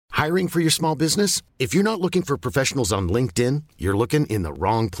Hiring for your small business? If you're not looking for professionals on LinkedIn, you're looking in the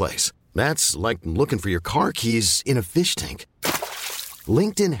wrong place. That's like looking for your car keys in a fish tank.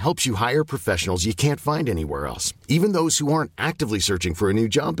 LinkedIn helps you hire professionals you can't find anywhere else, even those who aren't actively searching for a new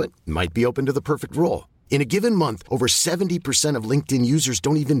job but might be open to the perfect role. In a given month, over 70% of LinkedIn users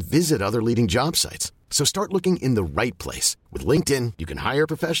don't even visit other leading job sites. So start looking in the right place. With LinkedIn, you can hire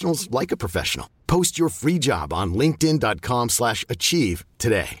professionals like a professional. Post your free job on linkedin.com/achieve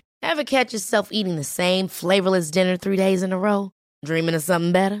today. Ever catch yourself eating the same flavorless dinner 3 days in a row? Dreaming of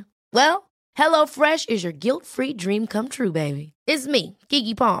something better? Well, HelloFresh is your guilt-free dream come true, baby. It's me,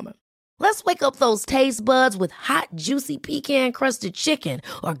 Keke Palmer. Let's wake up those taste buds with hot, juicy pecan-crusted chicken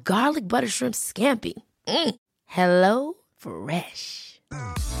or garlic butter shrimp scampi. Hello Fresh.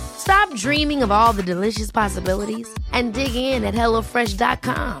 Stop dreaming of all the delicious possibilities and dig in at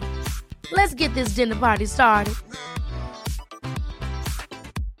HelloFresh.com. Let's get this dinner party started.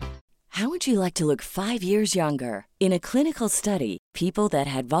 How would you like to look 5 years younger? In a clinical study, people that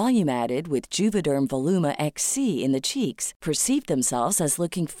had volume added with Juvederm Voluma XC in the cheeks perceived themselves as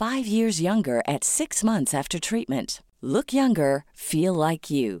looking 5 years younger at 6 months after treatment. Look younger, feel like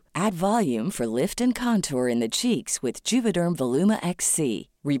you. Add volume for lift and contour in the cheeks with Juvederm Voluma XC.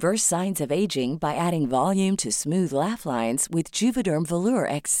 Reverse signs of aging by adding volume to smooth laugh lines with Juvederm Volure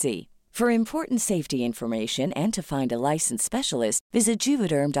XC. For important safety information and to find a licensed specialist, visit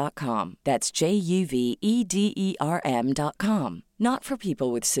Juvederm.com. That's JUVEDERM.com. Not for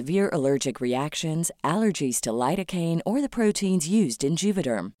people with severe allergic reactions, allergies to lidocaine, or the proteins used in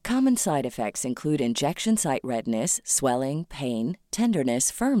Juvederm. Common side effects include injection site redness, swelling, pain,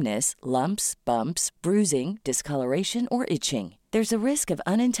 tenderness, firmness, lumps, bumps, bruising, discoloration, or itching. There's a risk of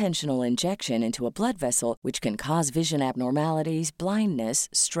unintentional injection into a blood vessel, which can cause vision abnormalities, blindness,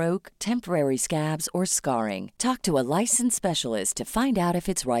 stroke, temporary scabs, or scarring. Talk to a licensed specialist to find out if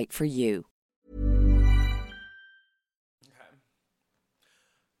it's right for you.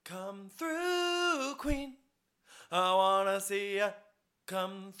 Come through, Queen. I wanna see ya.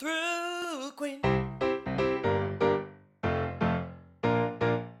 Come through, Queen.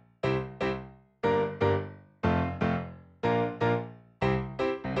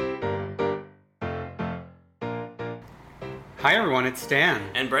 Hi everyone, it's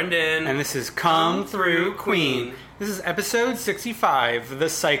Dan. And Brendan. And this is Come Through Queen. This is episode 65, The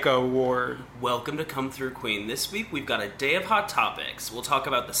Psycho Ward. Welcome to Come Through Queen. This week we've got a day of hot topics. We'll talk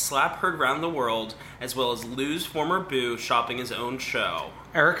about the slap heard around the world, as well as Lou's former boo shopping his own show.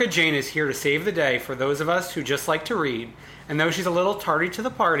 Erica Jane is here to save the day for those of us who just like to read. And though she's a little tardy to the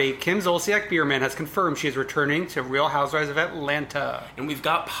party, Kim Zolciak-Biermann has confirmed she is returning to Real Housewives of Atlanta. And we've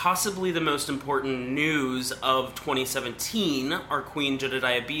got possibly the most important news of 2017. Our queen,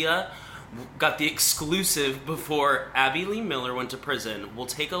 Jedediah Bia, got the exclusive before Abby Lee Miller went to prison. We'll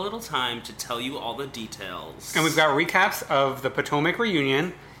take a little time to tell you all the details. And we've got recaps of the Potomac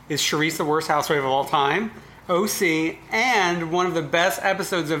reunion. Is Charisse the worst housewife of all time? OC, and one of the best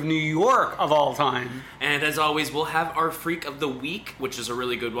episodes of New York of all time. And as always, we'll have our Freak of the Week, which is a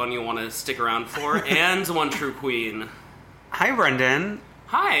really good one you'll want to stick around for, and One True Queen. Hi, Brendan.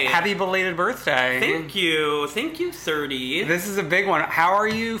 Hi. Happy belated birthday. Thank you. Thank you, 30. This is a big one. How are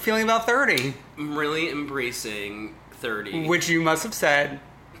you feeling about 30? I'm really embracing 30. Which you must have said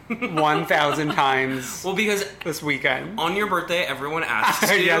 1,000 times. Well, because this weekend on your birthday, everyone asks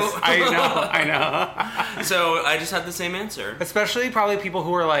you. Yes, I know. So I just had the same answer. Especially probably people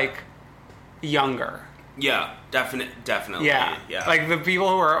who are like younger. Yeah, definitely. Yeah, like the people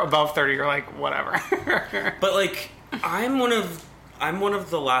who are above 30 are like whatever. But like, I'm one of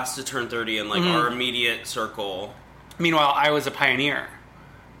the last to turn 30 in like our immediate circle. Meanwhile, I was a pioneer.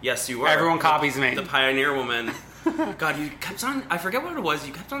 Yes, you were. Everyone copies me. The pioneer woman. God, you kept on... I forget what it was.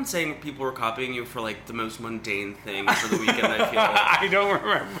 You kept on saying people were copying you for, like, the most mundane thing for the weekend, I feel. I don't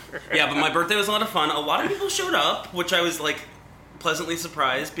remember. Yeah, but my birthday was a lot of fun. A lot of people showed up, which I was, like, pleasantly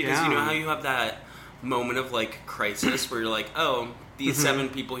surprised. Because you know how you have that moment of, like, crisis where you're like, oh, these 7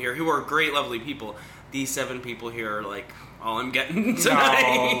 people here, who are great, lovely people, these 7 people here are, like... all I'm getting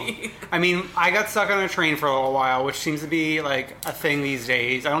tonight. No. I mean, I got stuck on a train for a little while, which seems to be, like, a thing these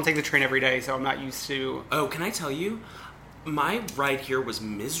days. I don't take the train every day, so I'm not used to... Oh, can I tell you? My ride here was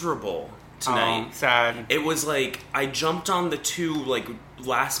miserable tonight. Oh, sad. It was, like, I jumped on the 2, like,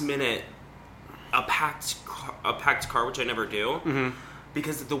 last minute, a packed car, which I never do,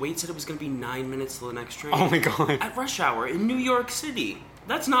 because the wait said it was going to be 9 minutes to the next train. Oh, my God. At rush hour in New York City.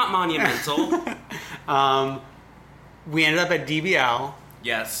 That's not monumental. We ended up at DBL.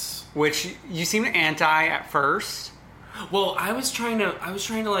 Yes. Which you seemed anti at first. Well, I was trying to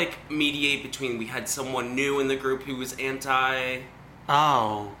like mediate between, we had someone new in the group who was anti.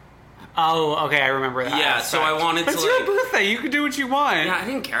 Oh. Oh, okay, I remember that. Yeah, so I wanted to, It's like... your birthday, you can do what you want. Yeah, I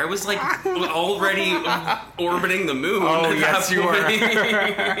didn't care. I was, like, already orbiting the moon. Oh, at yes, that you point.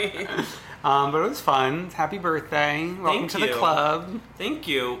 But it was fun. Happy birthday. Welcome to the club. Thank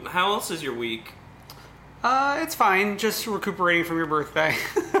you. How else is your week? It's fine. Just recuperating from your birthday.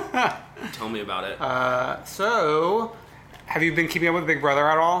 Tell me about it. So, have you been keeping up with Big Brother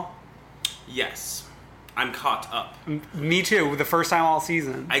at all? Yes. I'm caught up. Me too. The first time all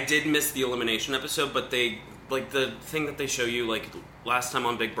season. I did miss the elimination episode, but they, like, the thing that they show you, like, last time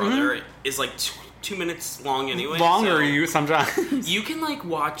on Big Brother is, like, 2 minutes long anyway. Longer so you sometimes. You can, like,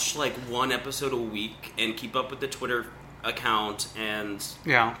 watch, like, one episode a week and keep up with the Twitter account, and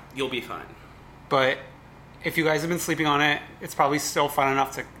Yeah. you'll be fine. But if you guys have been sleeping on it, it's probably still fun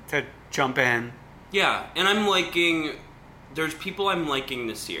enough to jump in. Yeah, and I'm liking... There's people I'm liking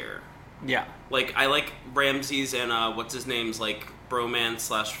this year. Yeah. Like, I like Ramsey's and, what's his name's, like,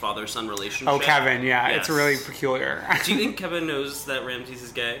 bromance/father-son relationship. Oh, Kevin, yeah. Yes. It's really peculiar. Do you think Kevin knows that Ramsey's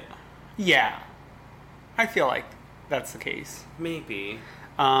is gay? Yeah. I feel like that's the case. Maybe.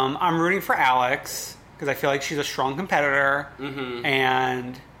 I'm rooting for Alex, because I feel like she's a strong competitor,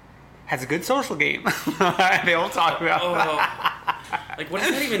 and has a good social game. They all talk about that. Like, what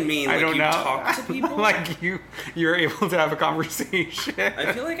does that even mean? I Like, don't you know. talk to people? Like, you're able to have a conversation.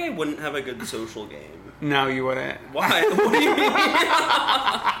 I feel like I wouldn't have a good social game. No, you wouldn't. Why? What do you mean?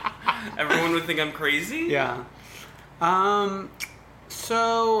 Everyone would think I'm crazy? Yeah.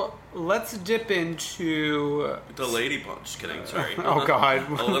 So let's dip into The lady punch. Kidding, sorry. Oh, God.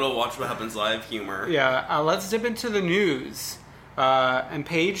 A little Watch What Happens Live humor. let's dip into the news. And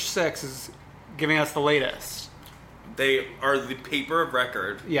page 6 is giving us the latest. They are the paper of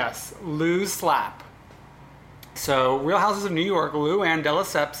record. Yes, Lou's slap. So, Real Houses of New York, Luann de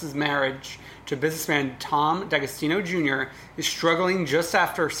Lesseps' marriage to businessman Tom D'Agostino Jr. is struggling just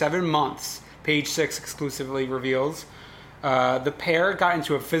after 7 months, page 6 exclusively reveals. The pair got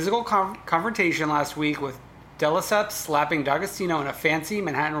into a physical confrontation last week with de Lesseps slapping D'Agostino in a fancy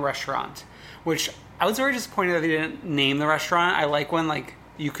Manhattan restaurant, which I was very disappointed that they didn't name the restaurant. I like when, like,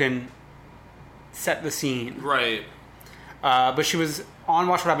 you can set the scene. Right. But she was on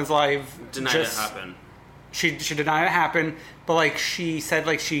Watch What Happens Live. Denied it happened. She denied it happened, but, like, she said,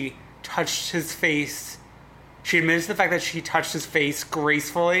 like, she touched his face. She admits the fact that she touched his face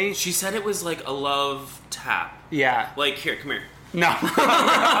gracefully. She said it was like a love tap. Yeah. Like, here, come here. No. I'm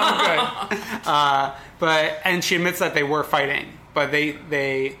good. And she admits that they were fighting. But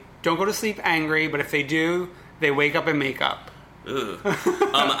they don't go to sleep angry, but if they do, they wake up and make up. Ugh.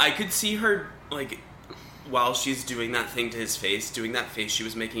 I could see her, like... While she's doing that thing to his face, doing that face she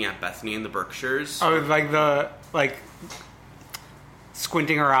was making at Bethany in the Berkshires. Oh, like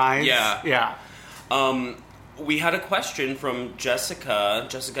squinting her eyes? Yeah. Yeah. We had a question from Jessica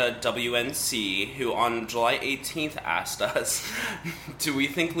WNC, who on July 18th asked us, do we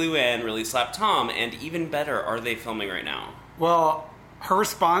think Luann really slapped Tom? And even better, are they filming right now? Well, her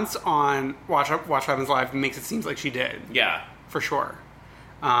response on Watch What Happens Live makes it seem like she did. Yeah. For sure.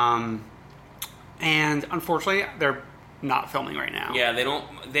 And unfortunately, they're not filming right now. Yeah, they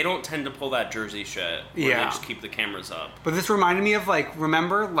don't tend to pull that Jersey shit where they just keep the cameras up. But this reminded me of, like,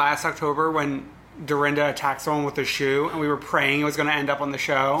 remember last October when Dorinda attacked someone with a shoe and we were praying it was going to end up on the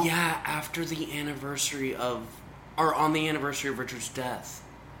show? Yeah, after the anniversary of... Or on the anniversary of Richard's death.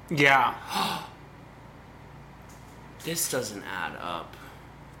 Yeah. This doesn't add up.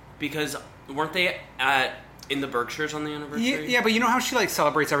 Because weren't they in the Berkshires on the anniversary? Yeah, but you know how she, like,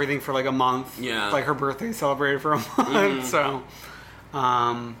 celebrates everything for, like, a month? Yeah. Like, her birthday celebrated for a month, so...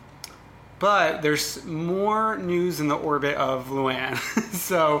 But there's more news in the orbit of Luann.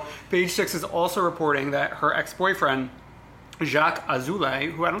 So, Page 6 is also reporting that her ex-boyfriend, Jacques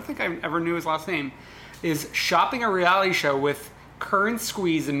Azoulay, who I don't think I ever knew his last name, is shopping a reality show with current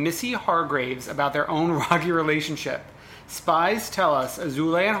squeeze Missy Hargraves about their own rocky relationship. Spies tell us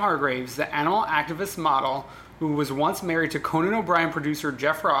Azoulay and Hargraves, the animal activist model who was once married to Conan O'Brien producer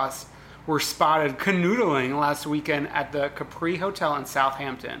Jeff Ross, were spotted canoodling last weekend at the Capri Hotel in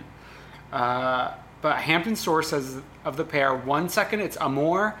Southampton. But a Hampton source says of the pair, 1 second it's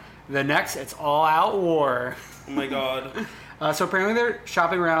amour, the next it's all-out war. Oh my god. So apparently they're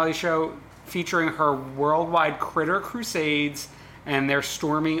shopping reality show featuring her worldwide critter crusades and their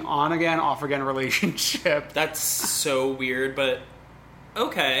stormy on-again, off-again relationship. That's so weird, but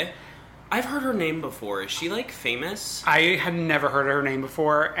okay. I've heard her name before. Is she, like, famous? I had never heard her name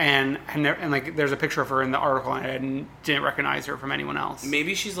before, and like, there's a picture of her in the article, and I didn't recognize her from anyone else.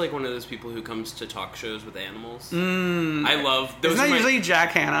 Maybe she's, like, one of those people who comes to talk shows with animals. I love those. Isn't that usually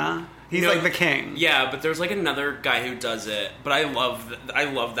Jack Hanna? He's like the king. Yeah, but there's like another guy who does it. But I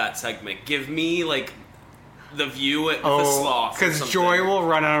love that segment. Give me like the View with the sloth. Because Joy will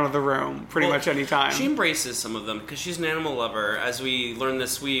run out of the room pretty much any time. She embraces some of them because she's an animal lover, as we learned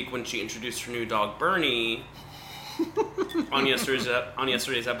this week when she introduced her new dog Bernie on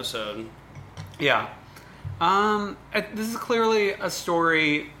yesterday's episode. Yeah. This is clearly a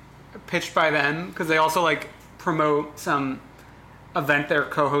story pitched by them because they also like promote some event they're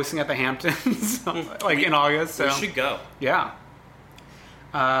co-hosting at the Hamptons like in August. So we should go. Yeah.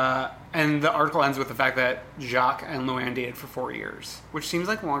 And the article ends with the fact that Jacques and Luann dated for 4 years, which seems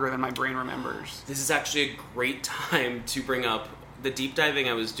like longer than my brain remembers. This is actually a great time to bring up the deep diving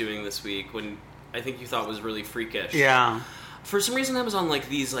I was doing this week when I think you thought was really freakish. Yeah. For some reason, I was on like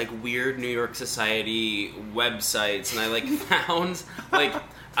these like weird New York Society websites, and I like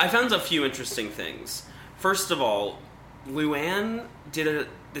found a few interesting things. First of all, Luann did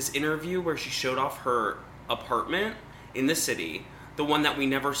this interview where she showed off her apartment in the city. The one that we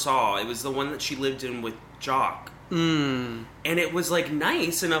never saw. It was the one that she lived in with Jock. And it was, like,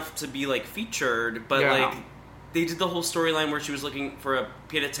 nice enough to be, like, featured, but, like, they did the whole storyline where she was looking for a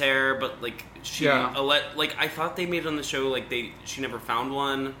pied-à-terre, but, like, I thought they made it on the show, like, she never found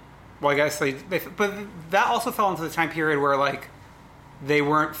one. Well, I guess but that also fell into the time period where, like, they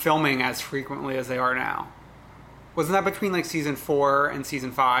weren't filming as frequently as they are now. Wasn't that between, like, season 4 and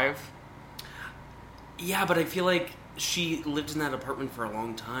season 5? Yeah, but I feel like she lived in that apartment for a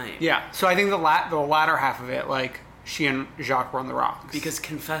long time. Yeah, so I think the latter half of it, like, she and Jacques were on the rocks. Because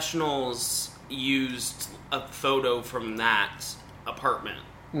Confessionals used a photo from that apartment.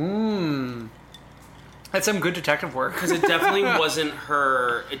 That's some good detective work. Because it definitely wasn't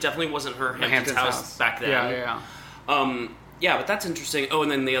her. It definitely wasn't her Hamptons house back then. Yeah. Yeah, but that's interesting. Oh,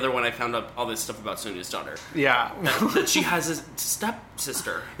 and then the other one, I found out all this stuff about Sonia's daughter. Yeah, that she has a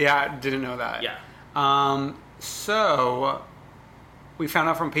stepsister. Yeah, didn't know that. Yeah. So, we found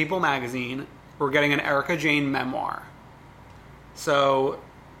out from People magazine, we're getting an Erika Jayne memoir. So,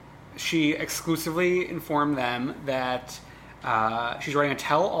 she exclusively informed them that she's writing a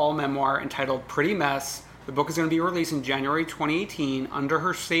tell-all memoir entitled Pretty Mess. The book is going to be released in January 2018 under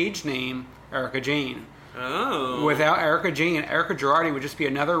her stage name, Erika Jayne. Oh. Without Erika Jayne, Erica Girardi would just be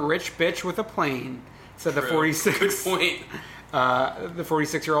another rich bitch with a plane, said the 46. Good point. The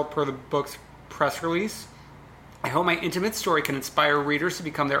 46-year-old per the book's press release. I hope my intimate story can inspire readers to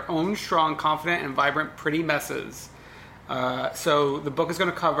become their own strong, confident, and vibrant pretty messes. So the book is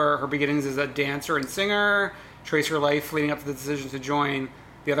going to cover her beginnings as a dancer and singer, trace her life leading up to the decision to join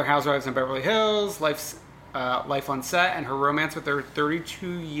the other housewives in Beverly Hills, life on set, and her romance with her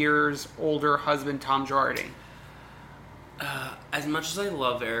 32 years older husband, Tom Girardi. As much as I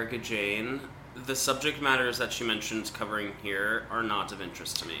love Erika Jayne, the subject matters that she mentions covering here are not of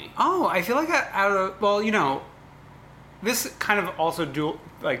interest to me. Oh, I feel like this kind of also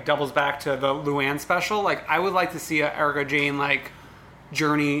doubles back to the Luann special. Like, I would like to see a Erika Jayne, like,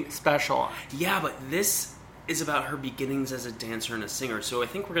 journey special. Yeah, but this is about her beginnings as a dancer and a singer, so I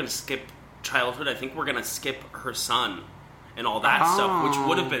think we're going to skip childhood. I think we're going to skip her son and all that stuff, which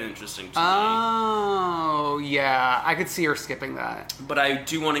would have been interesting to me. Oh, yeah. I could see her skipping that. But I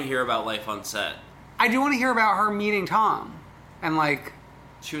do want to hear about life on set. I do want to hear about her meeting Tom. And, like...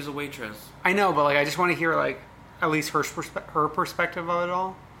 She was a waitress. I know, but, like, I just want to hear, like, at least her perspective of it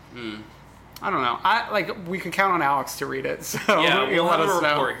all. I don't know. We could count on Alex to read it, so yeah, you'll let us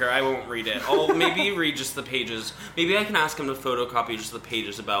know. Report here. I won't read it. I'll maybe read just the pages. Maybe I can ask him to photocopy just the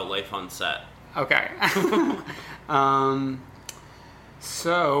pages about life on set. Okay.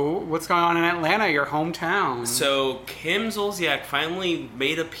 So, what's going on in Atlanta, your hometown? So, Kim Zolciak finally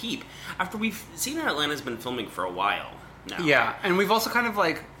made a peep. After we've seen her, Atlanta's been filming for a while now. Yeah, and we've also kind of,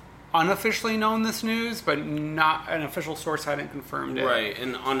 like, unofficially known this news, but not an official source hadn't confirmed it. Right,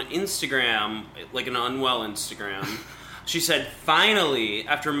 and on Instagram, like an unwell Instagram, she said, "Finally,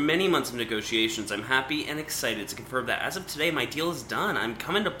 after many months of negotiations, I'm happy and excited to confirm that as of today, my deal is done. I'm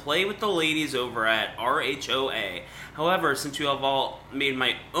coming to play with the ladies over at RHOA. However, since you have all made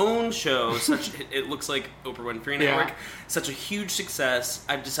my own show, it looks like Oprah Winfrey Network, such a huge success,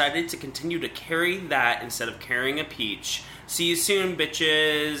 I've decided to continue to carry that instead of carrying a peach. See you soon,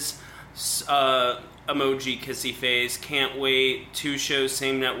 bitches. Emoji kissy face. Can't wait. 2 shows,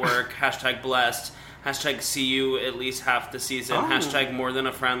 same network. Hashtag blessed. Hashtag see you at least half the season. Hashtag more than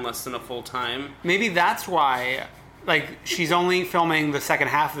a friend, less than a full time." Maybe that's why, like, she's only filming the second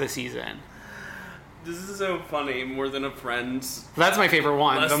half of the season. This is so funny. More than a friend. That's my favorite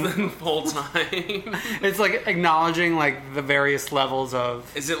one. Less than full time. It's like acknowledging like the various levels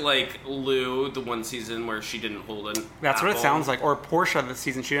of. Is it like Lou, the one season where she didn't hold an That's apple? what it sounds like. Or Portia this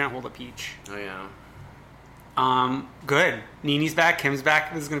season, she didn't hold a peach. Oh yeah. Good. Nini's back. Kim's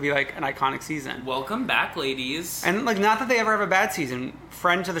back. This is going to be like an iconic season. Welcome back, ladies. And like, not that they ever have a bad season.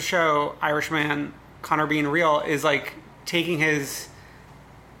 Friend to the show, Irishman Connor Being Real, is like taking his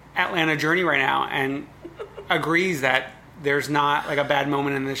Atlanta journey right now and agrees that there's not like a bad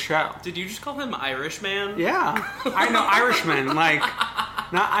moment in this show. Did you just call him Irishman? Yeah, I know Irishman, like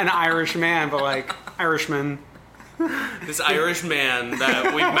not an Irish man, but like Irishman. This Irish man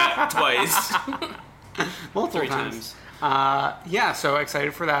that we've met twice. Multiple 3 times. times. Yeah, so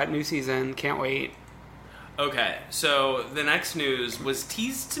excited for that new season. Can't wait. Okay, so the next news was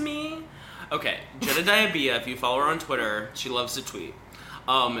teased to me. Okay, Jedediah Bia, if you follow her on Twitter, she loves to tweet.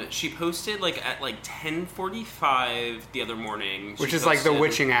 She posted like at like 10:45 the other morning. Which is like the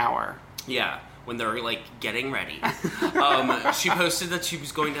witching hour. Yeah, when they're like getting ready. She posted that she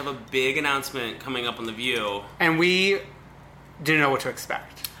was going to have a big announcement coming up on The View. And we didn't know what to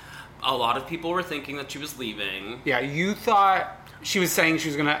expect. A lot of people were thinking that she was leaving. Yeah, you thought she was saying she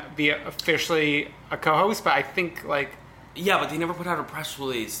was going to be officially a co-host, but I think like... Yeah, but they never put out a press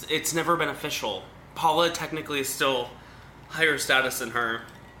release. It's never been official. Paula technically is still higher status than her.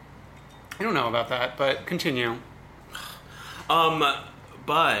 I don't know about that, but continue.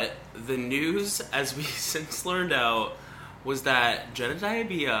 But the news, as we since learned out, was that Jedediah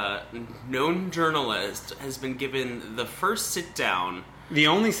Bia, known journalist, has been given the first sit-down. The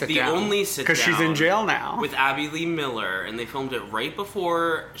only sit-down. The only sit-down. Because she's in jail now. With Abby Lee Miller, and they filmed it right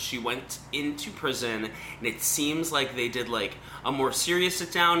before she went into prison, and it seems like they did, like, a more serious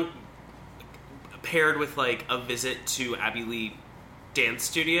sit-down paired with, like, a visit to Abby Lee dance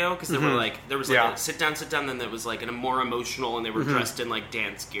studio, because there were, like, there was, like, a sit-down, then there was, like, a more emotional, and they were dressed in, like,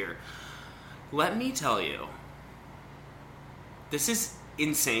 dance gear. Let me tell you, this is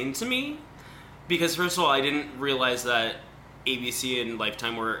insane to me, because, first of all, I didn't realize that ABC and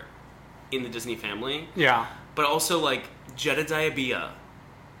Lifetime were in the Disney family. Yeah. But also, like, Jedediah Bia.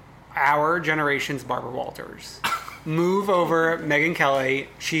 Our generation's Barbara Walters. Move over Megyn Kelly.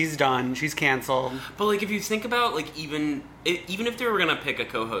 She's done. She's canceled. But, like, if you think about, like, even if they were going to pick a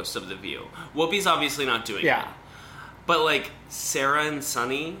co-host of The View, Whoopi's obviously not doing it. But, like, Sarah and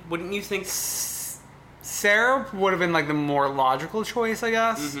Sunny, wouldn't you think... Sarah would have been, like, the more logical choice, I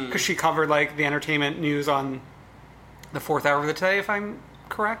guess. Because she covered, like, the entertainment news on the 4th hour of the day, if I'm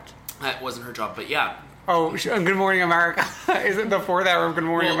correct. That wasn't her job, but yeah. Oh, Good Morning America. Is it the 4th hour of Good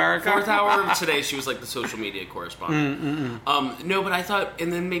Morning America? 4th hour of today, she was like the social media correspondent. No, but I thought,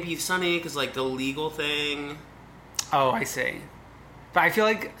 and then maybe Sunny, because like the legal thing. Oh, I see. But I feel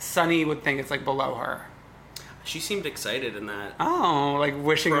like Sunny would think it's like below her. She seemed excited in that. Oh, like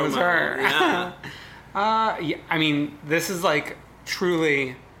wishing it was her. Yeah. Yeah. I mean, this is like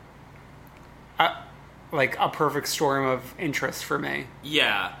truly like a perfect storm of interest for me.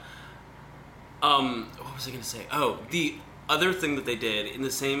 Yeah. What was I going to say? Oh, the other thing that they did in the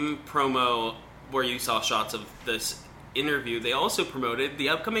same promo where you saw shots of this interview, they also promoted the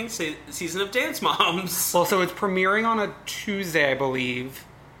upcoming season of Dance Moms. Well, so it's premiering on a Tuesday, I believe,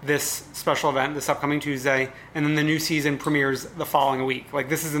 this special event, this upcoming Tuesday, and then the new season premieres the following week. Like,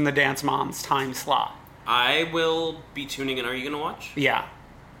 this is in the Dance Moms time slot. I will be tuning in. Are you going to watch? Yeah.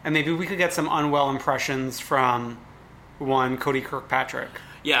 And maybe we could get some unwell impressions from one Cody Kirkpatrick.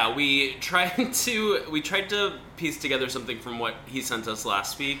 Yeah, we tried to piece together something from what he sent us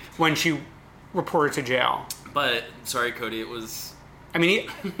last week. When she reported to jail. But, sorry, Cody, it was... I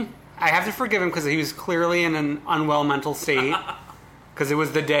mean, I have to forgive him because he was clearly in an unwell mental state. Because it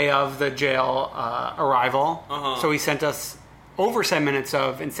was the day of the jail arrival. So he sent us over 10 minutes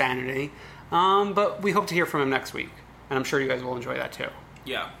of insanity. But we hope to hear from him next week. And I'm sure you guys will enjoy that too.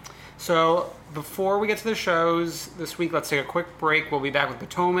 Yeah. So before we get to the shows this week, let's take a quick break. We'll be back with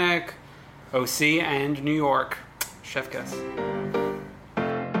Potomac, OC, and New York. Chef kiss.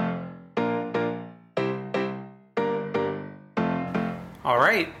 All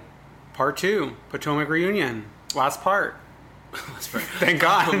right. Part 2. Potomac reunion. Last part. Thank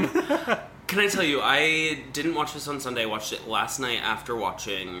God. Can I tell you, I didn't watch this on Sunday. I watched it last night after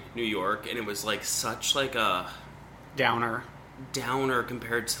watching New York, and it was like such like a... Downer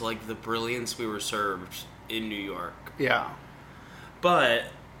compared to like the brilliance we were served in New York. Yeah. But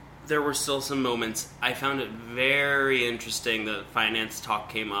there were still some moments. I found it very interesting that finance talk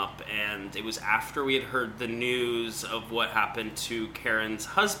came up, and it was after we had heard the news of what happened to Karen's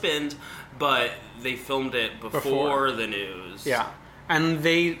husband, but they filmed it before the news. Yeah. And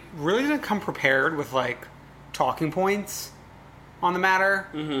they really didn't come prepared with, like, talking points on the matter.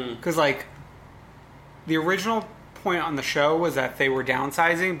 Because, like, the original point on the show was that they were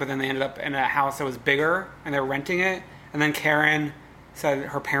downsizing, but then they ended up in a house that was bigger, and they're renting it. And then Karen said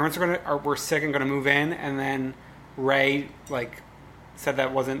her parents were sick and going to move in, and then Ray, like, said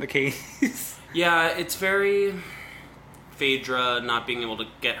that wasn't the case. Yeah, it's very Phaedra not being able to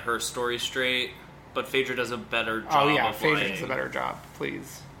get her story straight, but Phaedra does a better job. Oh, yeah, of Phaedra does a better job,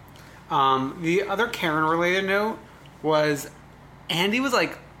 please. The other Karen-related note was Andy was,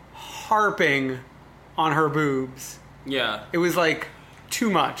 like, harping on her boobs. Yeah. It was, like, too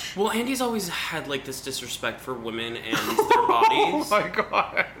much. Well, Andy's always had, like, this disrespect for women and their bodies. Oh, my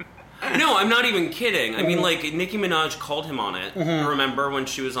God. No, I'm not even kidding. I mean, like, Nicki Minaj called him on it. Remember when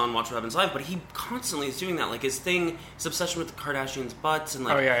she was on Watch What Happens Live? But he constantly is doing that. Like, his obsession with the Kardashians' butts and,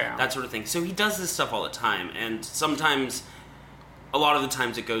 like, that sort of thing. So he does this stuff all the time. And sometimes, a lot of the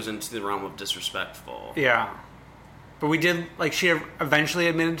times, it goes into the realm of disrespectful. Yeah. But we did, like, she eventually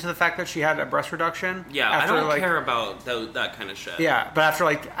admitted to the fact that she had a breast reduction. Yeah, after, I don't like, care about that kind of shit. Yeah, but after,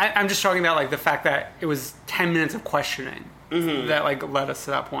 like, I'm just talking about, like, the fact that it was 10 minutes of questioning that, like, led us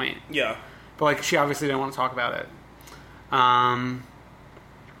to that point. Yeah. But, like, she obviously didn't want to talk about it. I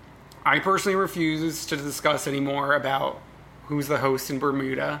personally refuse to discuss anymore about who's the host in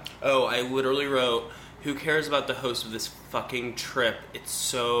Bermuda. Oh, I literally wrote, who cares about the host of this fucking trip? It's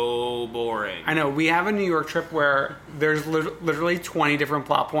so boring. I know. We have a New York trip where there's literally 20 different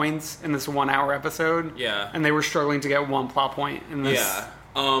plot points in this 1 hour episode. Yeah. And they were struggling to get one plot point in this. Yeah.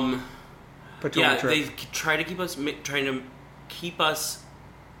 Potomac trip. They try to keep us.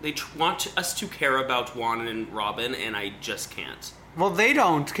 They want us to care about Juan and Robin, and I just can't. Well, they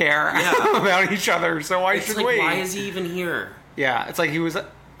don't care about each other, so why should like, we? Why is he even here? Yeah, it's like he was,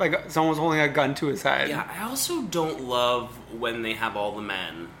 like, someone was holding a gun to his head. Yeah, I also don't love when they have all the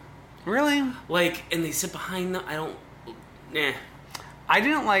men. Really? Like, and they sit behind them. I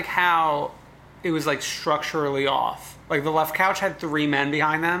didn't like how it was, like, structurally off. Like, the left couch had 3 men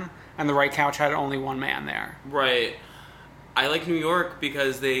behind them, and the right couch had only 1 man there. Right. I like New York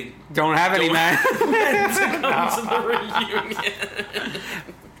because they don't have any men to come to the reunion.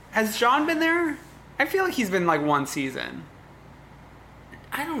 Has John been there? I feel like he's been, like, 1 season.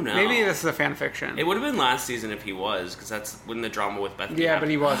 I don't know. Maybe this is a fan fiction. It would have been last season if he was, because that's when the drama with Bethany Yeah, happened. but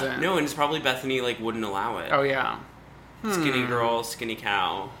he wasn't. No, and it's probably Bethany, like, wouldn't allow it. Oh, yeah. Skinny girl, skinny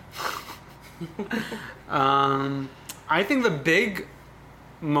cow. I think the big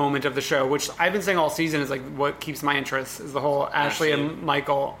moment of the show, which I've been saying all season is, like, what keeps my interest, is the whole Ashley and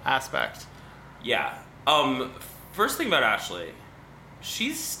Michael aspect. Yeah. First thing about Ashley,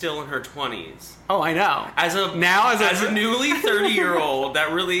 she's still in her 20s. Oh, I know. As a newly 30-year-old,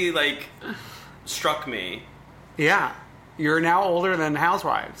 that really, like, struck me. Yeah. You're now older than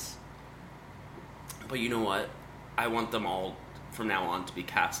Housewives. But you know what? I want them all, from now on, to be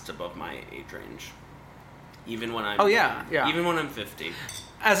cast above my age range. Even when I'm... Oh, yeah. Even when I'm 50.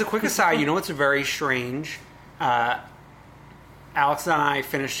 As a quick aside, you know what's very strange? Alex and I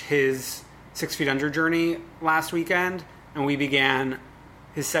finished his 6 Feet Under journey last weekend, and we began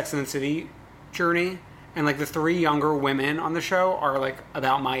his Sex and the City journey. And, like, the 3 younger women on the show are, like,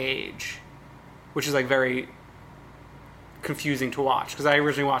 about my age, which is, like, very confusing to watch, because I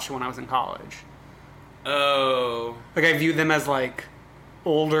originally watched it when I was in college. Oh. Like, I viewed them as, like,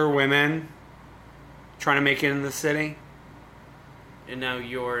 older women trying to make it in the city. And now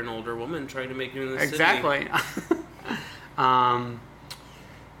you're an older woman trying to make it in the city. Exactly.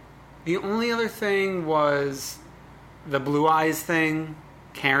 The only other thing was the Blue Eyes thing.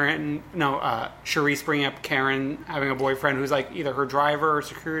 Charisse bringing up Karen having a boyfriend who's, like, either her driver or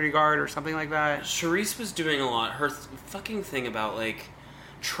security guard or something like that. Charisse was doing a lot. Her fucking thing about, like,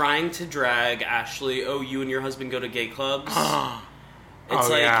 trying to drag Ashley, you and your husband go to gay clubs. It's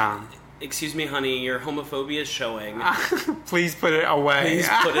yeah. Excuse me, honey, your homophobia is showing. Please put it away. Please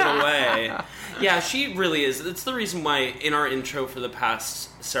put it away. Yeah, she really is. It's the reason why in our intro for the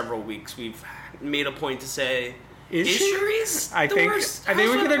past several weeks we've made a point to say, is Charisse I think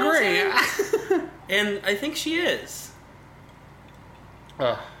we can agree. And I think she is.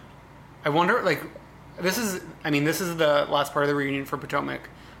 I wonder, like, this is the last part of the reunion for Potomac.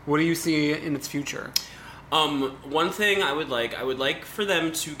 What do you see in its future? One thing I would like for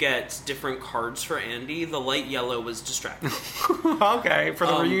them to get different cards for Andy. The light yellow was distracting. Okay, for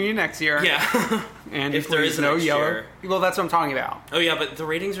the reunion next year. Yeah. And if there is no yellow. Year. Well, that's what I'm talking about. Oh yeah, but the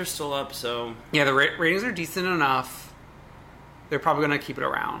ratings are still up, so... Yeah, the ratings are decent enough. They're probably going to keep it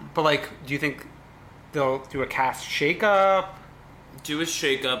around. But, like, do you think they'll do a cast shakeup? Do a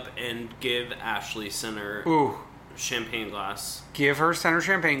shakeup and give Ashley center. Ooh. champagne glass. Give her center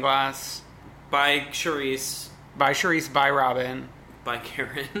champagne glass. By Charisse. By Charisse, by Robin. By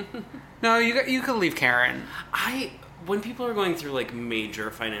Karen. No, you could leave Karen. When people are going through, like, major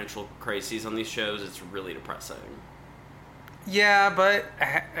financial crises on these shows, it's really depressing. Yeah, but,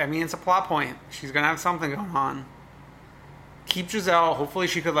 I mean, it's a plot point. She's going to have something going on. Keep Giselle. Hopefully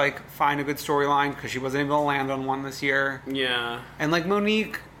she could, like, find a good storyline, because she wasn't able to land on one this year. Yeah. And, like,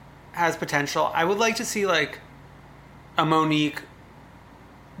 Monique has potential. I would like to see, like, a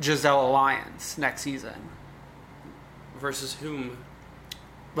Monique-Giselle alliance next season. Versus whom?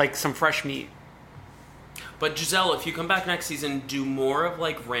 Like, some fresh meat. But Giselle, if you come back next season, do more of,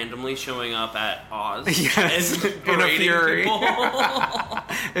 like, randomly showing up at Oz. Yes, and in a fury. people.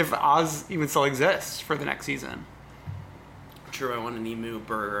 If Oz even still exists for the next season. True, I want an emu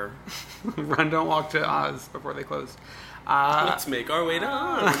burger. Run, don't walk to Oz before they close. Let's make our way to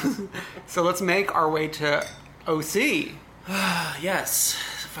Oz. So let's make our way to OC. Yes,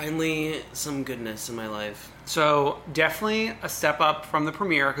 finally some goodness in my life. So definitely a step up from the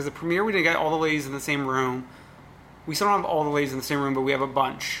premiere, because the premiere we didn't get all the ladies in the same room. We still don't have all the ladies in the same room, but we have a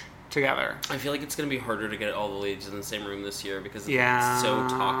bunch together. I feel like it's going to be harder to get all the ladies in the same room this year because Yeah. it's so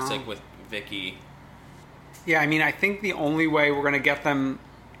toxic with Vicky. Yeah, I mean, I think the only way we're going to get them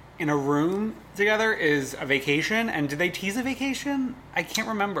in a room together is a vacation. And did they tease a vacation? I can't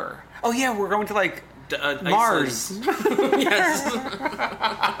remember. Oh yeah, we're going to, like, Mars. Yes.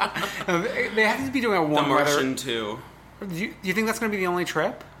 They have to be doing a warm The Martian weather. too. Do you think that's going to be the only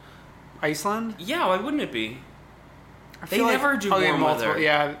trip? Iceland? Yeah, why wouldn't it be? I They feel like- never do oh, warm weather.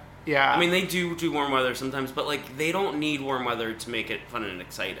 Yeah. I mean, they do warm weather sometimes, but, like, they don't need warm weather to make it fun and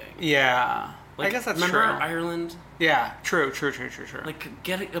exciting. Yeah. Like, I guess that's remember true. Ireland? Yeah, true. Like,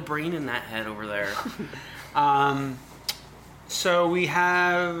 get a brain in that head over there. So we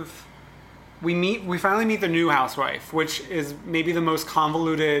finally meet the new housewife, which is maybe the most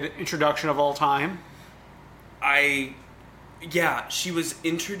convoluted introduction of all time. Yeah, she was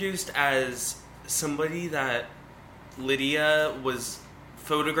introduced as somebody that Lydia was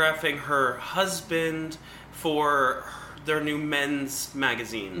photographing her husband for their new men's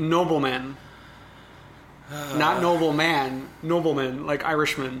magazine. Nobleman. Not nobleman. Nobleman, like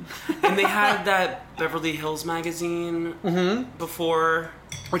Irishman. And they had that Beverly Hills magazine before.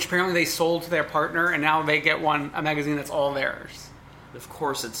 Which apparently they sold to their partner, and now they get a magazine that's all theirs. Of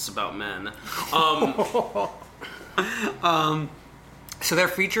course it's about men. So they're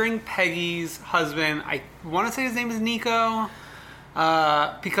featuring Peggy's husband. I want to say his name is Nico,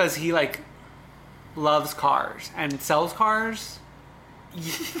 because he, like, loves cars and sells cars.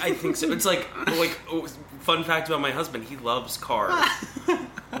 I think so. It's like fun fact about my husband, he loves cars.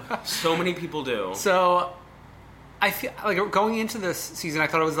 So many people do. So I feel like going into this season, I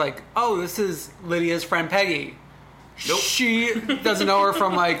thought it was like, oh, this is Lydia's friend Peggy. Nope. She doesn't know her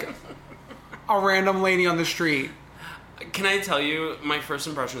from, like, a random lady on the street. Can I tell you, my first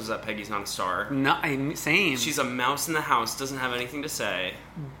impression is that Peggy's not a star. Same. She's a mouse in the house, doesn't have anything to say.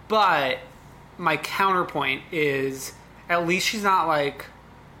 But my counterpoint is, at least she's not, like,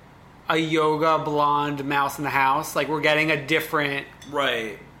 a yoga blonde mouse in the house. Like, we're getting a different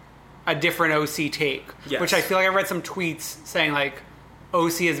OC take. Yes. Which I feel like I read some tweets saying, like,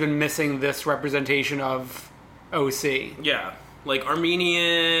 OC has been missing this representation of OC. Yeah. Like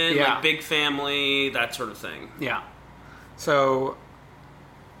Armenian, Yeah. like big family, that sort of thing. Yeah. So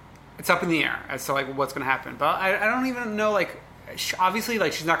it's up in the air as to, like, what's going to happen. But I don't even know, like, obviously,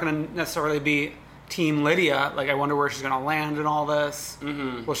 like, she's not going to necessarily be Team Lydia. Like, I wonder where she's going to land in all this.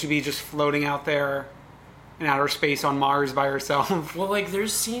 Mm-hmm. Will she be just floating out there in outer space on Mars by herself? Well, like,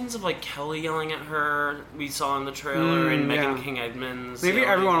 there's scenes of, like, Kelly yelling at her we saw in the trailer, and Megan yeah. King Edmonds. Maybe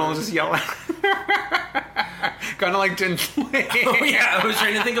everyone will just yell at her. Kind of like Tinsley. Oh, yeah, I was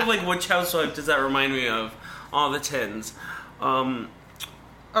trying to think of, like, which housewife does that remind me of? Oh, the Tins.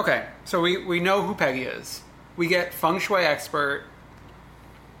 Okay, so we know who Peggy is. We get feng shui expert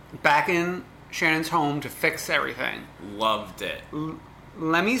back in Shannon's home to fix everything. Loved it.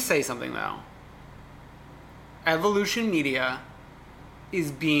 Let me say something, though. Evolution Media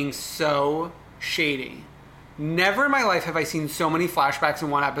is being so shady. Never in my life have I seen so many flashbacks in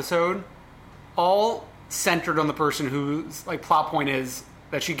one episode, all centered on the person whose, like, plot point is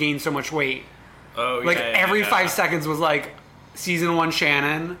that she gained so much weight. Oh, Like, yeah, every 5 seconds was, like, season 1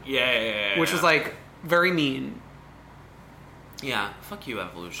 Shannon. Yeah. Which was, like, very mean. Yeah, fuck you,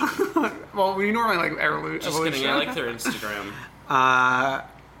 Evolution. Well, we normally like Evolution. Just kidding, I like their Instagram.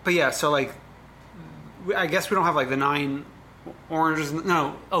 But yeah, so, like, I guess we don't have, like, the 9 oranges.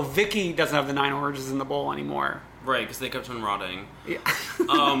 No. Oh, Vicky doesn't have the 9 oranges in the bowl anymore. Right, because they kept on rotting. Yeah.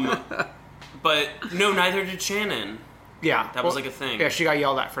 But no, neither did Shannon. Yeah. That was like a thing. Yeah, she got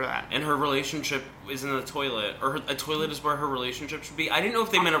yelled at for that. And her relationship is in the toilet. Or a toilet is where her relationship should be. I didn't know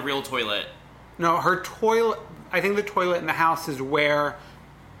if they meant a real toilet. No, her toilet... I think the toilet in the house is where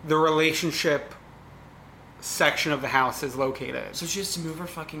the relationship section of the house is located. So she has to move her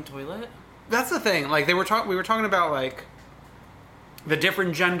fucking toilet? That's the thing. Like, we were talking about, like, the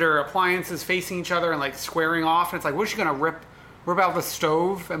different gender appliances facing each other and, like, squaring off. And it's like, what is she going to rip out the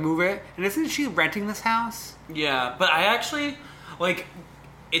stove and move it? And isn't she renting this house? Yeah, but I actually, like,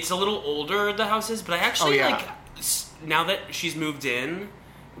 it's a little older, the house is, but I actually, like, now that she's moved in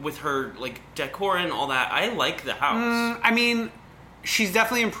with her, like, decor and all that, I like the house. I mean, she's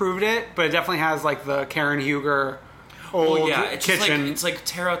definitely improved it, but it definitely has, like, the Karen Huger old it's kitchen. It's like,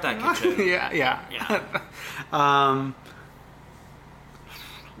 tear out that kitchen. yeah.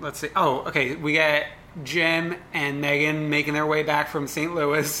 Let's see. Oh, okay. We get Jim and Megan making their way back from St.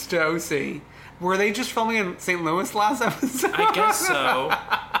 Louis to OC. Were they just filming in St. Louis last episode? I guess so.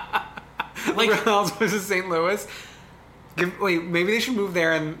 Like, Real Housewives of St. Louis. Wait, maybe they should move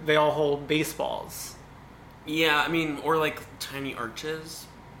there and they all hold baseballs. Yeah, I mean, or like tiny arches.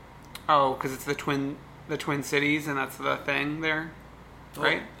 Oh, because it's the twin cities, and that's the thing there,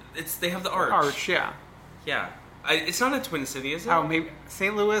 right? Well, they have the arch. Arch, yeah. Yeah, it's not a twin city, is it? Oh, maybe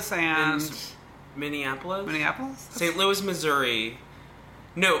St. Louis and Minneapolis. St. Louis, Missouri.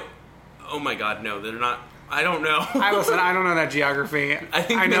 No. Oh my God, no, they're not. I don't know. I don't know that geography.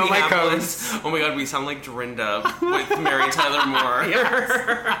 I know my codes. Oh my God, we sound like Dorinda with Mary Tyler Moore.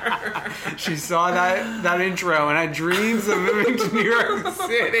 Yes. She saw that intro and had dreams of moving to New York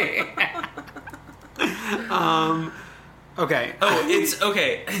City. Okay. Oh, it's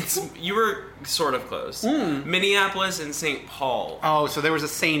okay. You were sort of close. Minneapolis and St. Paul. Oh, so there was a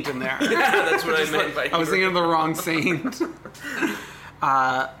saint in there. Yeah, that's what I meant by. I was thinking of the wrong saint.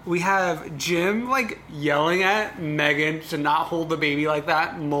 We have Jim, like, yelling at Megan to not hold the baby like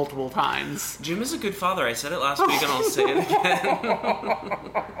that multiple times. Jim is a good father. I said it last week and I'll say it again.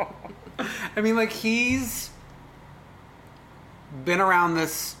 I mean, like, he's been around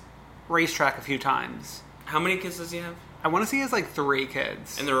this racetrack a few times. How many kids does he have? I want to say he has, like, 3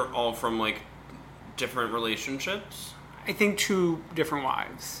 kids. And they're all from, like, different relationships? I think 2 different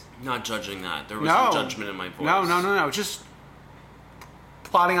wives. Not judging that. There was no judgment in my voice. No. Just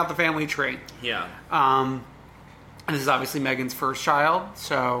plotting out the family tree. Yeah. And this is obviously Megan's first child,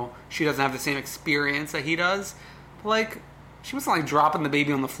 so she doesn't have the same experience that he does. But, like, she wasn't, like, dropping the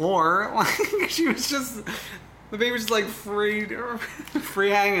baby on the floor. Like, she was just... The baby was just, like, free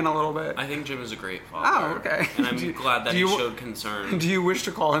hanging a little bit. I think Jim is a great father. Oh, okay. And I'm glad that he showed concern. Do you wish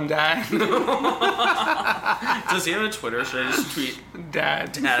to call him Dad? Does he have a Twitter? Should I just tweet?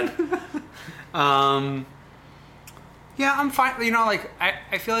 Dad. Yeah, I'm fine. You know, like,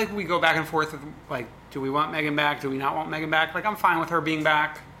 I feel like we go back and forth with, like, do we want Megan back? Do we not want Megan back? Like, I'm fine with her being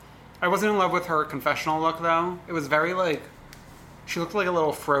back. I wasn't in love with her confessional look, though. It was very, like, she looked like a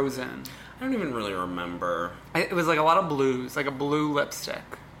little Frozen. I don't even really remember. It was like a lot of blues, like a blue lipstick.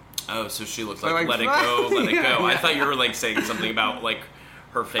 Oh, so she looked like let it go, let it go. Yeah. I thought you were, like, saying something about, like,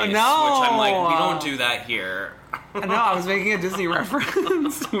 her face. No. Which I'm like, we don't do that here. No, I was making a Disney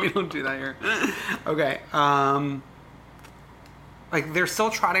reference. We don't do that here. Okay. Like, they're still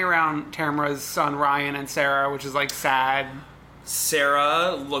trotting around Tamara's son Ryan and Sarah, which is, like, sad.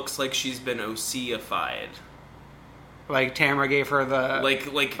 Sarah looks like she's been OC-ified. Like, Tamara gave her the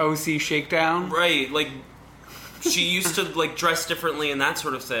like OC shakedown? Right, like, she used to, like, dress differently and that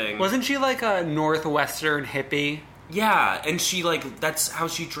sort of thing. Wasn't she, like, a Northwestern hippie? Yeah, and she, like, that's how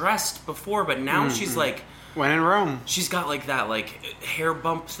she dressed before, but now she's, like... When in Rome. She's got, like, that, like, hair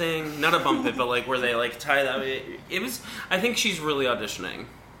bump thing. Not a bump it, but, like, where they, like, tie that... It was... I think she's really auditioning.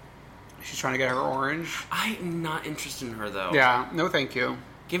 She's trying to get her orange? I'm not interested in her, though. Yeah, no thank you.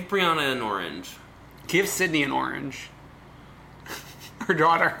 Give Brianna an orange. Give Sydney an orange. Her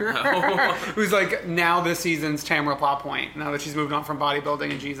daughter. Oh. Who's, like, now this season's Tamara plot point, now that she's moved on from bodybuilding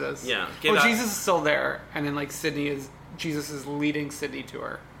and Jesus. Yeah. Well, Jesus is still there, and then, like, Jesus is leading Sydney to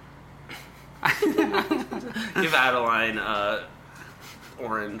her. Give Adeline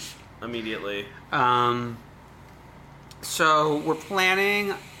orange immediately. So we're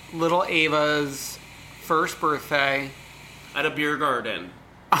planning little Ava's first birthday at a beer garden,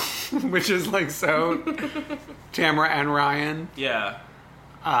 which is, like, so Tamara and Ryan. Yeah.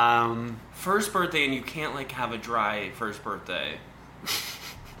 First birthday, and you can't, like, have a dry first birthday.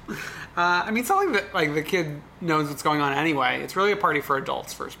 I mean, it's not like that, like, the kid knows what's going on anyway. It's really a party for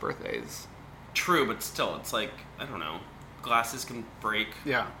adults' first birthdays. True, but still, it's like, I don't know, glasses can break.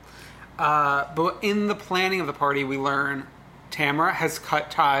 Yeah. But in the planning of the party, we learn Tamra has cut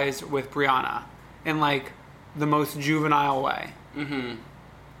ties with Brianna in, like, the most juvenile way. Mm-hmm.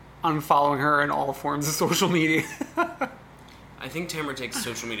 Unfollowing her in all forms of social media. I think Tamra takes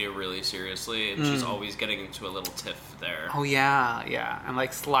social media really seriously, and she's always getting into a little tiff there. Oh, yeah. And,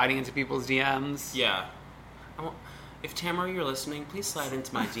 like, sliding into people's DMs. Yeah. If Tamra, you're listening, please slide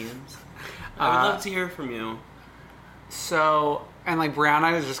into my DMs. I would love to hear from you. So, and, like,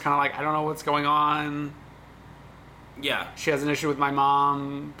 Brianna is just kind of like, I don't know what's going on. Yeah. She has an issue with my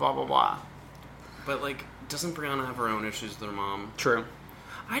mom, blah, blah, blah. But, like, doesn't Brianna have her own issues with her mom? True.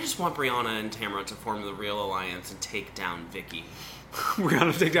 I just want Brianna and Tamra to form the real alliance and take down Vicky.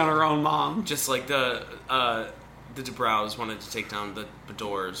 Brianna to take down her own mom. Just like the DeBrows wanted to take down the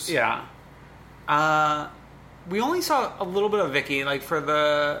Bedores. Yeah. We only saw a little bit of Vicky, like, for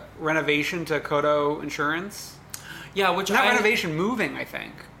the renovation to Kodo Insurance. Yeah, which Not renovation, moving, I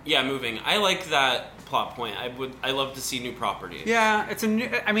think. Yeah, moving. I like that plot point. I love to see new property. Yeah,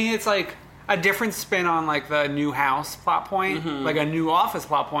 it's like a different spin on, like, the new house plot point. Mm-hmm. Like, a new office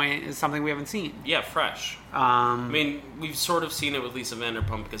plot point is something we haven't seen. Yeah, fresh. I mean, we've sort of seen it with Lisa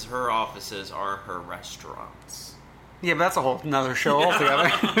Vanderpump because her offices are her restaurants. Yeah, but that's a whole another show altogether.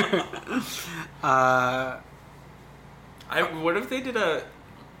 What if they did a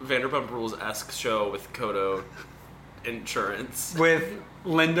Vanderpump Rules-esque show with Kodo Insurance? With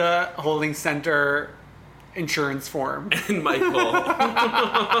Linda holding center insurance form. And Michael.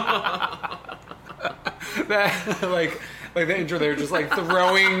 like the intro, they're just, like,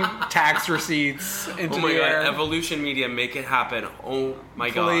 throwing tax receipts into the air. God, Evolution Media, make it happen. Oh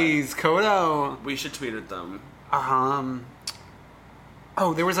my God. Please, Kodo. We should tweet at them. Oh,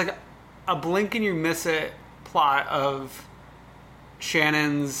 there was, like, a blink and you miss it plot of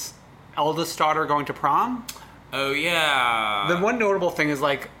Shannon's eldest daughter going to prom. Oh, yeah. The one notable thing is,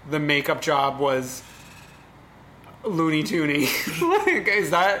 like, the makeup job was Looney Toony. Like, is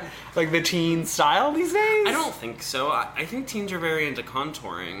that, like, the teen style these days? I don't think so. I think teens are very into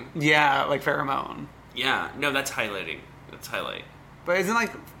contouring. Yeah, like Pheromone. Yeah. No, that's highlighting. That's highlight. But isn't,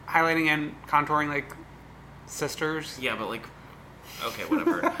 like, highlighting and contouring, like, sisters? Yeah, but, like... Okay,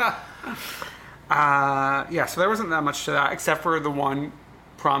 whatever. Yeah, so there wasn't that much to that, except for the one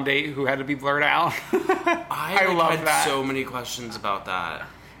prom date who had to be blurred out. I love had that. so many questions about that.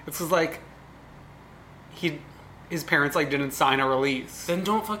 It's just like his parents, like, didn't sign a release. Then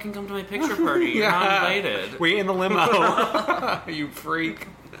don't fucking come to my picture party. You're not invited. Wait in the limo. You freak.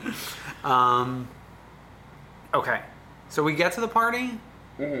 Okay, so we get to the party,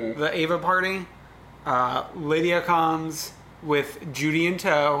 the Ava party. Lydia comes with Judy in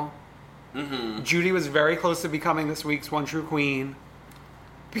tow. Mm-hmm. Judy was very close to becoming this week's One True Queen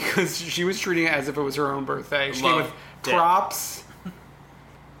because she was treating it as if it was her own birthday. She came with props,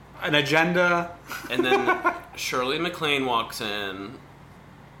 an agenda. And then Shirley MacLaine walks in.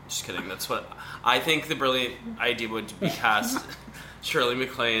 Just kidding. That's what I think the brilliant idea would be cast Shirley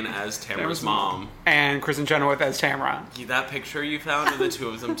MacLaine as Tamra's mom. And Kristen Chenoweth as Tamra. That picture you found of the two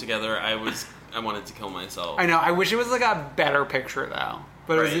of them together, I wanted to kill myself. I know. I wish it was, like, a better picture, though.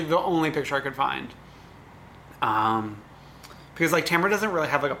 But it was the only picture I could find. Because, like, Tamra doesn't really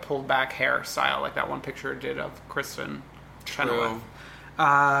have, like, a pulled back hairstyle like that one picture did of Kristen Chenoweth.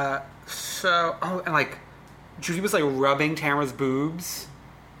 And, like, Judy was, like, rubbing Tamra's boobs,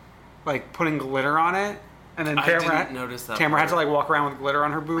 like, putting glitter on it. And then Tamra, I didn't notice that Tamra had to, like, walk around with glitter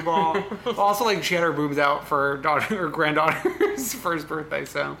on her boob ball. Also, like, she had her boobs out for her granddaughter's first birthday,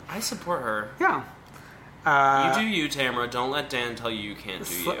 so. I support her. Yeah. You do you, Tamra. Don't let Dan tell you can't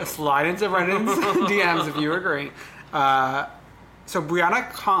do you. Slide into Brennan's DMs if you agree. So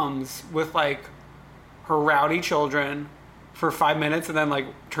Brianna comes with, like, her rowdy children for 5 minutes and then, like,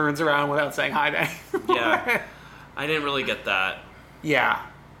 turns around without saying hi to anyone. Yeah. I didn't really get that. Yeah.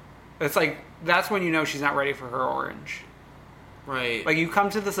 It's like, that's when you know she's not ready for her orange. Right. Like, you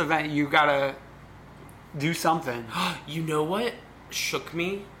come to this event, you gotta do something. You know what shook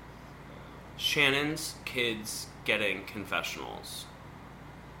me? Shannon's kids getting confessionals.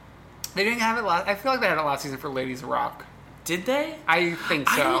 They didn't have it last... I feel like they had it last season for Ladies Rock. Did they? I think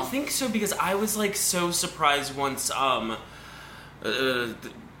so. I don't think so, because I was, like, so surprised once the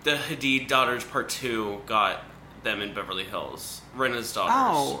Hadid Daughters Part 2 got them in Beverly Hills. Rinna's daughters.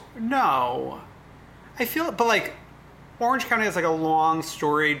 Oh, no. I feel... But, like, Orange County has, like, a long,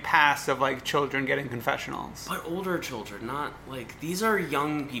 storied past of, like, children getting confessionals. But older children, not, like... These are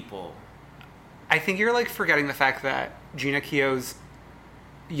young people. I think you're, like, forgetting the fact that Gina Keogh's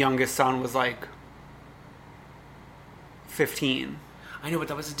youngest son was, like, 15. I know, but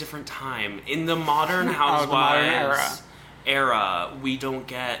that was a different time. In the modern Housewives era, we don't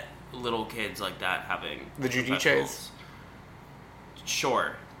get little kids like that having the Judices.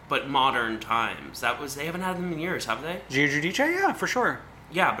 Sure. But modern times. They haven't had them in years, have they? Gio Giudice? Yeah, for sure.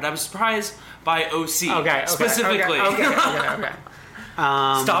 Yeah, but I was surprised by OC. Okay. Specifically. Okay.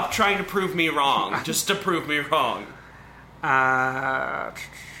 Stop trying to prove me wrong. Just to prove me wrong.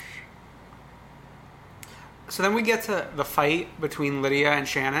 So then we get to the fight between Lydia and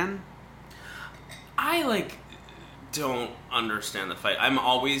Shannon. I, don't understand the fight. I'm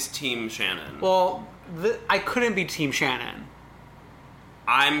always Team Shannon. Well, I couldn't be Team Shannon.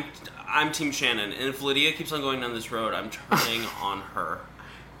 I'm Team Shannon, and if Lydia keeps on going down this road, I'm turning on her.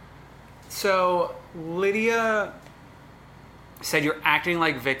 So, Lydia said, "You're acting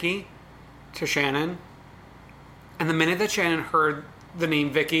like Vicky," to Shannon. And the minute that Shannon heard the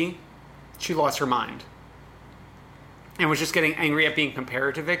name Vicky, she lost her mind. And was just getting angry at being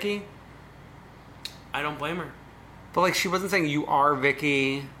compared to Vicky. I don't blame her. But, she wasn't saying, "You are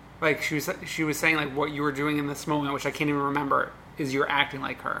Vicky." She was saying, what you were doing in this moment, which I can't even remember, is you're acting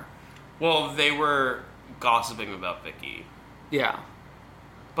like her. Well, they were gossiping about Vicky. Yeah.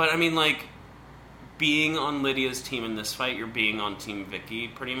 But, I mean, being on Lydia's team in this fight, you're being on Team Vicky,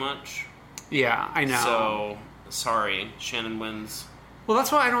 pretty much. Yeah, I know. So, sorry, Shannon wins. Well,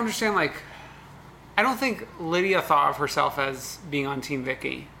 that's why I don't understand, I don't think Lydia thought of herself as being on Team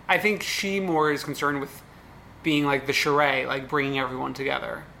Vicky. I think she more is concerned with being, the charade, bringing everyone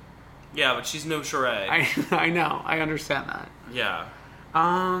together. Yeah, but she's no charade. I know. I understand that. Yeah.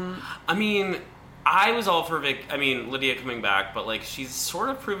 I mean, I was all for Lydia coming back, but, she's sort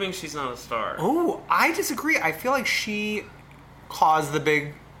of proving she's not a star. Oh, I disagree. I feel like she caused the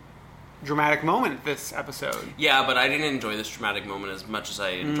big dramatic moment this episode. Yeah, but I didn't enjoy this dramatic moment as much as I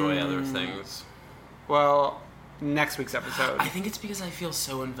enjoy other things. Well, next week's episode. I think it's because I feel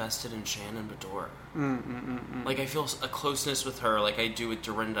so invested in Shannon Beador. I feel a closeness with her like I do with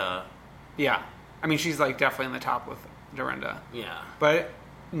Dorinda. Yeah. I mean, she's, definitely in the top with Dorinda. Yeah. But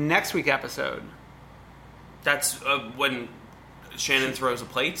next week's episode... That's when Shannon throws a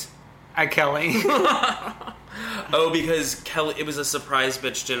plate? At Kelly. Oh, because Kelly... It was a surprise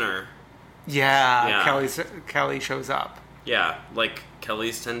bitch dinner. Yeah. Kelly shows up. Yeah, like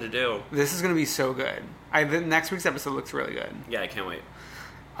Kellys tend to do. This is going to be so good. The next week's episode looks really good. Yeah, I can't wait.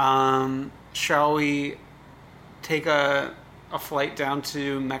 Shall we take a flight down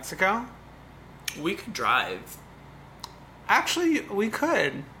to Mexico? We could drive. Actually, we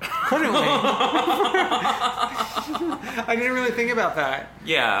could. Couldn't we? I didn't really think about that.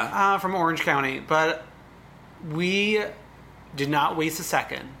 Yeah. From Orange County. But we did not waste a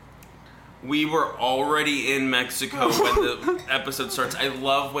second. We were already in Mexico when the episode starts. I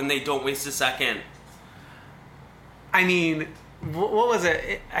love when they don't waste a second. I mean, what was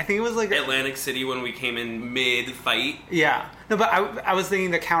it? I think it was Atlantic City when we came in mid-fight. Yeah. No, but I was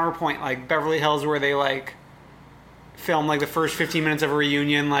thinking the counterpoint, Beverly Hills, where they, film, the first 15 minutes of a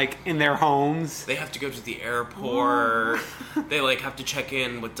reunion, in their homes. They have to go to the airport. They, have to check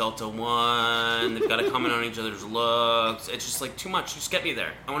in with Delta One. They've got to comment on each other's looks. It's just, too much. Just get me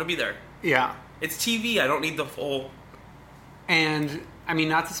there. I want to be there. Yeah. It's TV. I don't need the full... And, I mean,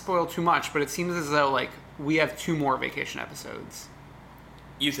 not to spoil too much, but it seems as though, we have 2 more vacation episodes.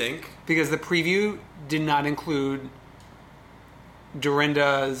 You think? Because the preview did not include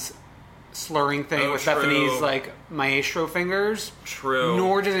Dorinda's slurring thing with true. Bethany's, maestro fingers. True.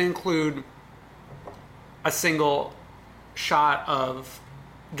 Nor did it include a single shot of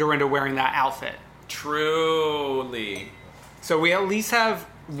Dorinda wearing that outfit. Truly. So we at least have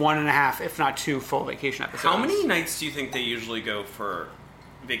 1.5, if not 2, full vacation episodes. How many nights do you think they usually go for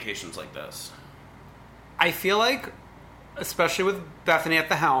vacations like this? I feel like, especially with Bethany at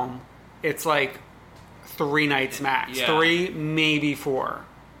the helm, it's 3 nights max. Yeah. 3, maybe 4.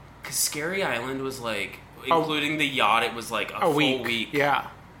 Because Scary Island was including the yacht, it was a full week. Yeah.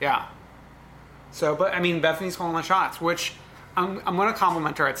 So, but I mean, Bethany's calling the shots, which I'm going to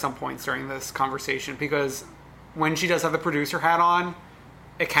compliment her at some points during this conversation, because when she does have the producer hat on,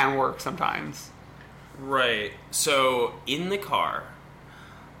 it can work sometimes. Right. So, in the car,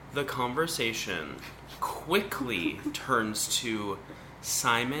 the conversation quickly turns to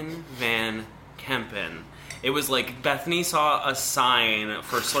Simon Van Kempen. It was Bethany saw a sign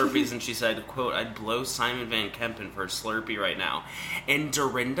for Slurpees and she said, quote, "I'd blow Simon Van Kempen for a Slurpee right now." And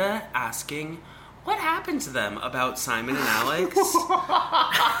Dorinda asking, what happened to them about Simon and Alex?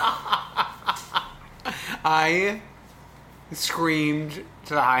 I screamed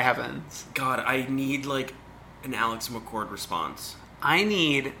to the high heavens. God, I need an Alex McCord response. I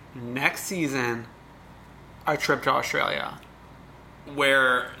need next season a trip to Australia.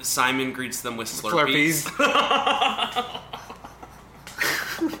 Where Simon greets them with Slurpees.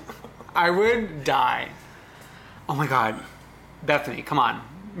 I would die. Oh my god. Bethany, come on.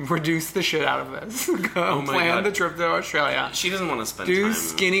 Reduce the shit out of this. Go plan the trip to Australia. She doesn't want to spend Do time.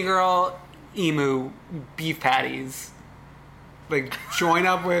 skinny girl emu beef patties. Like, join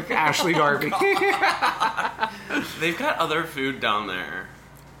up with Ashley Darby. They've got other food down there.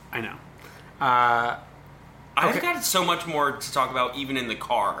 I know. I've got so much more to talk about even in the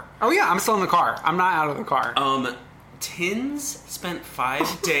car. Oh yeah, I'm still in the car. I'm not out of the car. Tins spent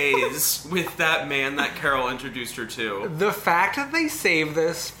 5 days with that man that Carol introduced her to. The fact that they saved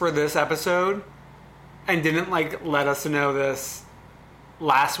this for this episode and didn't, like, let us know this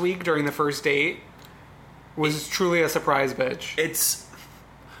last week during the first date was truly a surprise, bitch.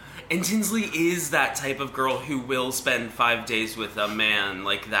 And Tinsley is that type of girl who will spend 5 days with a man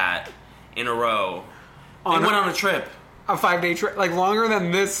like that in a row. They went on a trip. A 5-day trip. Like, longer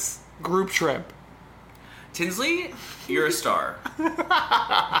than this group trip. Tinsley, you're a star.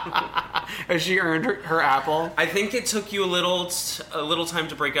 Has she earned her apple? I think it took you a little time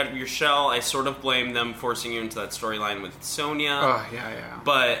to break out of your shell. I sort of blame them forcing you into that storyline with Sonia. Oh, yeah.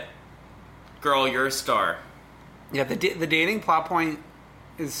 But, girl, you're a star. Yeah, the dating plot point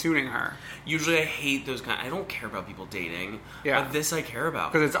is suiting her. Usually I hate those I don't care about people dating. Yeah. But this I care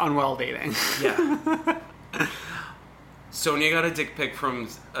about. Because it's unwell dating. Yeah. Sonia got a dick pic from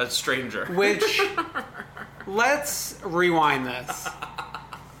a stranger. Which, let's rewind this.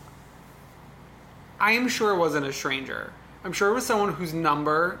 I am sure it wasn't a stranger. I'm sure it was someone whose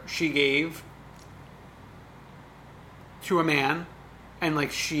number she gave to a man, and,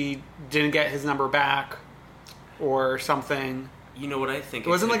 like, she didn't get his number back, or something. You know what I think? It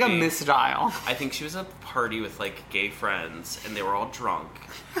wasn't like a misdial. I think she was at a party with, like, gay friends, and they were all drunk.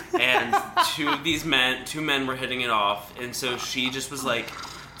 And two men were hitting it off, and so she just was like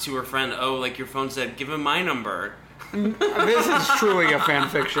to her friend, "Oh, like, your phone said, give him my number." This is truly a fan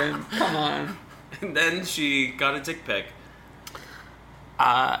fiction. Come on. And then she got a dick pic.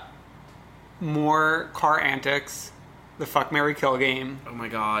 More car antics. The fuck, marry, kill game. Oh my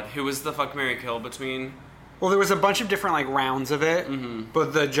god. Who was the fuck, marry, kill between? Well, there was a bunch of different, like, rounds of it,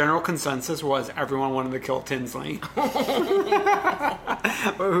 but the general consensus was everyone wanted to kill Tinsley.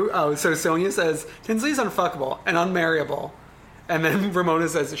 So Sonia says, Tinsley's unfuckable and unmarriable. And then Ramona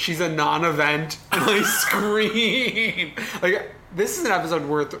says, she's a non-event. And I scream. Like, this is an episode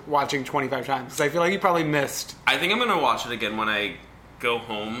worth watching 25 times, because I feel like you probably missed. I think I'm going to watch it again when I go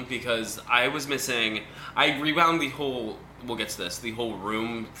home, because I was missing... I rewound the whole... We'll get to this. The whole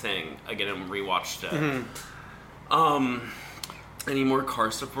room thing again and rewatched it. Any more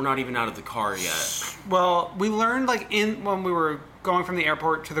car stuff? We're not even out of the car yet. Well, we learned, like, when we were going from the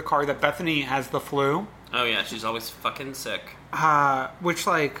airport to the car that Bethany has the flu. Oh yeah, she's always fucking sick. Which,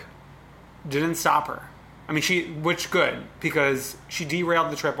 like, didn't stop her. I mean, which good, because she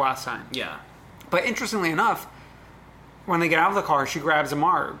derailed the trip last time. Yeah. But interestingly enough, when they get out of the car, she grabs a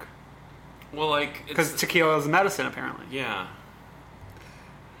marg. Well, like... Because tequila is medicine, apparently. Yeah.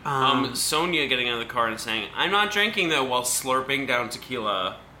 Sonia getting out of the car and saying, I'm not drinking, though, while slurping down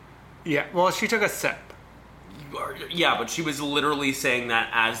tequila. Yeah, well, she took a sip. Yeah, but she was literally saying that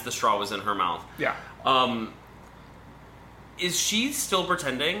as the straw was in her mouth. Yeah. Is she still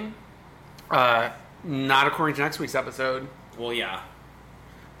pretending? Not according to next week's episode. Well, yeah.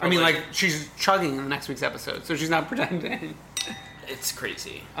 I mean, like, she's chugging in the next week's episode, so she's not pretending. It's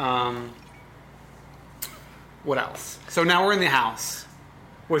crazy. What else? So now we're in the house,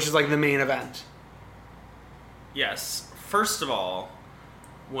 which is, like, the main event. Yes. First of all,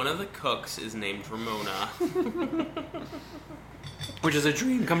 one of the cooks is named Ramona. Which is a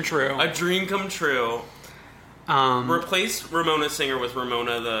dream come true. A dream come true. Replaced Ramona Singer with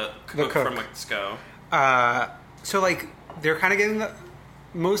Ramona the cook from Mexico. So, like, they're kind of getting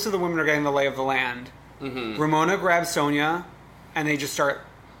most of the women are getting the lay of the land. Mm-hmm. Ramona grabs Sonia, and they just start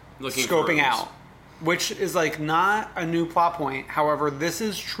scoping out. Which is, like, not a new plot point. However, this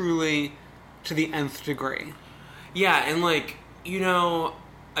is truly to the nth degree. Yeah, and, like, you know,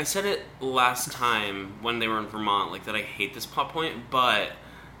 I said it last time when they were in Vermont, like, that I hate this plot point, but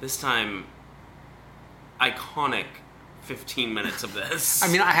this time, iconic 15 minutes of this. I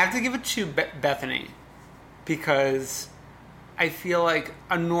mean, I have to give it to Bethany, because I feel like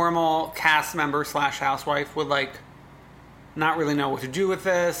a normal cast member / housewife would, like, not really know what to do with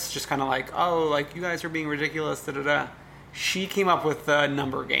this, just kind of like, oh, like, you guys are being ridiculous, da-da-da. She came up with the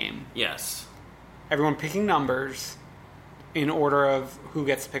number game. Yes. Everyone picking numbers in order of who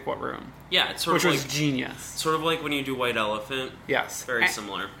gets to pick what room. Yeah, it's sort which of was like, genius. Sort of like when you do White Elephant. Yes. Very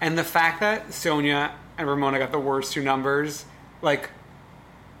similar. And the fact that Sonia and Ramona got the worst two numbers, like,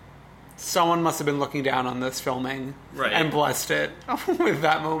 someone must have been looking down on this filming and blessed it with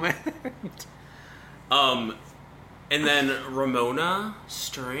that moment. And then Ramona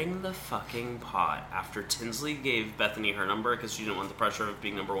stirring the fucking pot after Tinsley gave Bethany her number because she didn't want the pressure of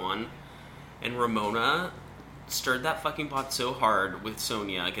being number one. And Ramona stirred that fucking pot so hard with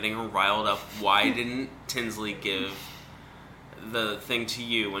Sonia, getting her riled up. Why didn't Tinsley give the thing to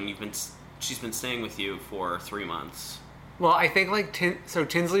you when she's been staying with you for 3 months? Well, I think so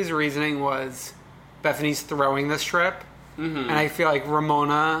Tinsley's reasoning was Bethany's throwing this trip, and I feel like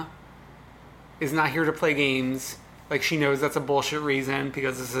Ramona is not here to play games. Like, she knows that's a bullshit reason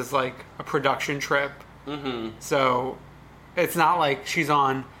because this is like a production trip. So it's not like she's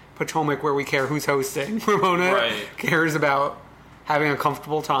on Potomac where we care who's hosting. Ramona cares about having a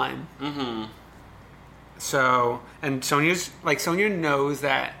comfortable time. So, and Sonia knows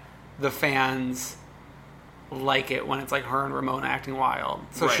that the fans like it when it's like her and Ramona acting wild.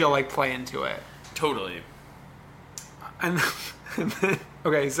 So she'll like play into it. Totally. And then,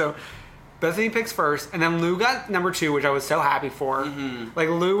 okay, so Bethany picks first, and then Lou got number 2, which I was so happy for. Like,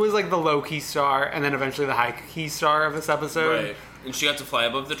 Lou was like the low-key star, and then eventually the high-key star of this episode. Right. And she got to fly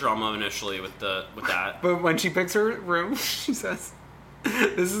above the drama initially with that. But when she picks her room, she says,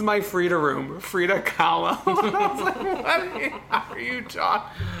 "This is my Frida room, Frida Kahlo." I was like, what are you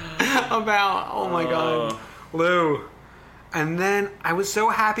talking about? Oh my god. Lou. And then I was so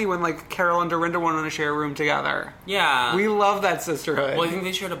happy when like Carol and Dorinda wanted to share a room together. Yeah. We love that sisterhood. Well, I think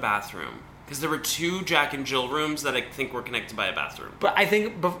they shared a bathroom. Because there were 2 Jack and Jill rooms that I think were connected by a bathroom. But I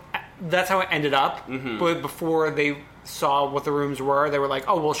think that's how it ended up. But before they saw what the rooms were, they were like,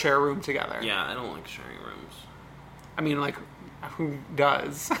 oh, we'll share a room together. Yeah, I don't like sharing rooms. I mean, like, who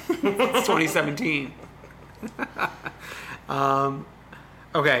does? It's 2017.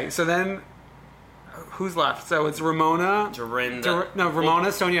 Okay, so then who's left? So it's Ramona, Dorinda.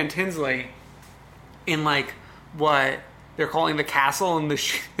 Ramona, Sonia, and Tinsley in like what they're calling the castle in the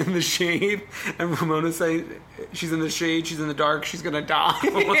shade, and Ramona saying she's in the shade, she's in the dark, she's gonna die.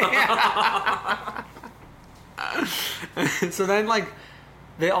 So then like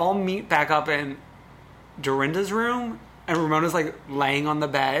they all meet back up in Dorinda's room, and Ramona's like laying on the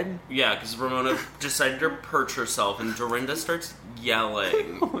bed. Yeah, because Ramona decided to perch herself, and Dorinda starts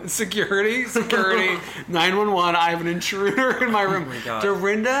yelling. Security, 911, I have an intruder in my room. Oh my god.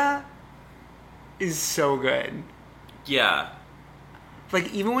 Dorinda is so good. Yeah.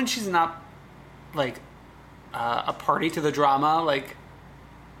 Like, even when she's not, like, a party to the drama, like,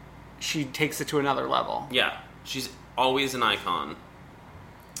 she takes it to another level. Yeah. She's always an icon.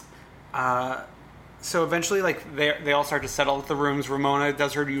 So eventually, like, they all start to settle at the rooms. Ramona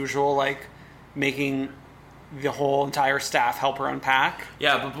does her usual, like, making the whole entire staff help her unpack.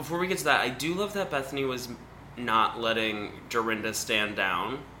 Yeah, but before we get to that, I do love that Bethany was not letting Dorinda stand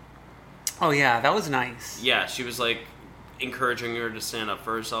down. Oh, yeah, that was nice. Yeah, she was, like, encouraging her to stand up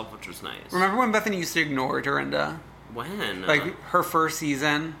for herself, which was nice. Remember when Bethany used to ignore Dorinda? When? Like, her first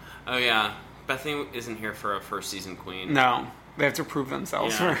season? Oh, yeah. Bethany isn't here for a first season queen. No. They have to prove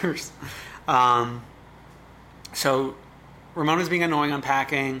themselves first. So, Ramona's being annoying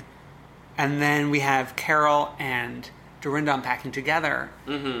unpacking, and then we have Carol and Dorinda unpacking together,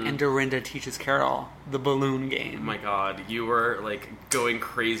 and Dorinda teaches Carol the balloon game. Oh my god, you were, like, going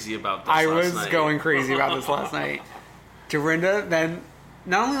crazy about this I last was night. going crazy about this last night. Dorinda then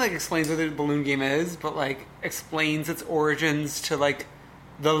not only, like, explains what the balloon game is, but, like, explains its origins to, like,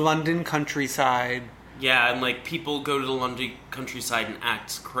 the London countryside. Yeah, and, like, people go to the London countryside and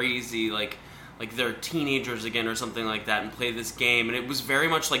act crazy, like they're teenagers again or something like that, and play this game, and it was very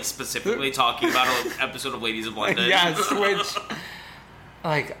much, like, specifically talking about an episode of Ladies of London. Yes, which,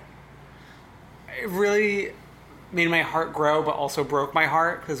 like, it really made my heart grow, but also broke my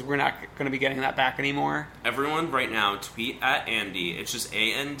heart, because we're not going to be getting that back anymore. Everyone right now, tweet at Andy, it's just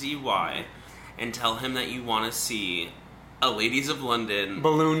ANDY, and tell him that you want to see a Ladies of London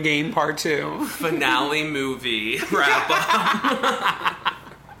Balloon Game Part 2 finale movie wrap-up.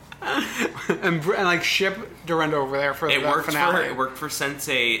 and like ship Dorinda over there for the finale. It worked for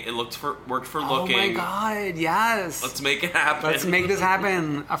Sense8. It worked for Looking. Oh my god, yes. Let's make it happen. Let's make this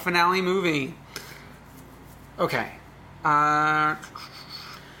happen. A finale movie. Okay. So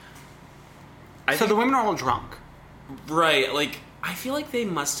the women are all drunk. Right. Like, I feel like they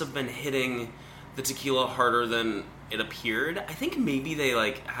must have been hitting the tequila harder than it appeared. I think maybe they,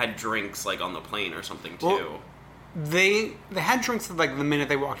 like, had drinks, like, on the plane or something, too. Well, they had drinks, like, the minute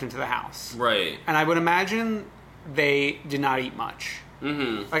they walked into the house. Right. And I would imagine they did not eat much.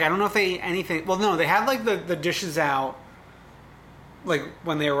 Mm-hmm. Like, I don't know if they ate anything. Well, no, they had, like, the dishes out, like,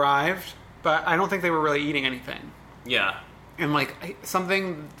 when they arrived. But I don't think they were really eating anything. Yeah. And, like,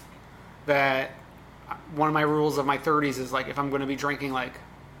 something that one of my rules of my 30s is, like, if I'm going to be drinking, like,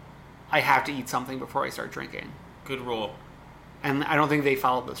 I have to eat something before I start drinking. Good rule. And I don't think they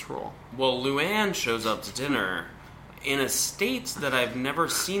followed this rule. Well, Luann shows up to dinner in a state that I've never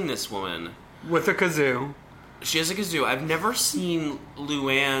seen this woman. With a kazoo. She has a kazoo. I've never seen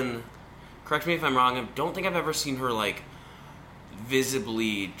Luann, correct me if I'm wrong, I don't think I've ever seen her, like,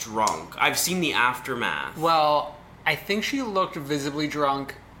 visibly drunk. I've seen the aftermath. Well, I think she looked visibly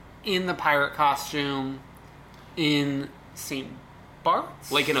drunk in the pirate costume in St.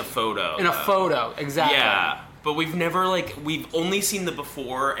 Bart's? Like in a photo. In a photo, exactly. Yeah. But we've never, like, we've only seen the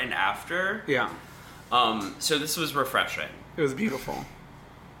before and after. Yeah. So this was refreshing. It was beautiful.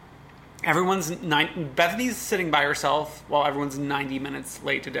 Bethany's sitting by herself while everyone's 90 minutes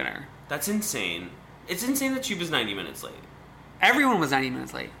late to dinner. That's insane. It's insane that she was 90 minutes late. Everyone was 90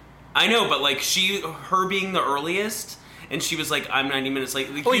 minutes late. I know, but, like, her being the earliest, and she was like, I'm 90 minutes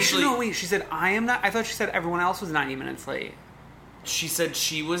late. Like, wait, she said, I am not. I thought she said everyone else was 90 minutes late. She said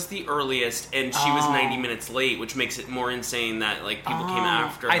she was the earliest, and she was 90 minutes late, which makes it more insane that, like, people came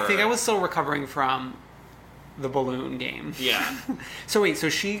after her. I think I was still recovering from the balloon game. Yeah. So wait, so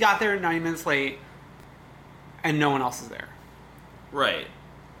she got there 90 minutes late, and no one else is there. Right.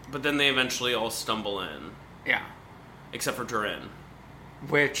 But then they eventually all stumble in. Yeah. Except for Durin.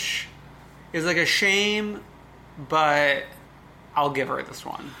 Which is like a shame, but I'll give her this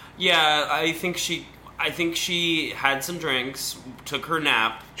one. Yeah, I think she had some drinks, took her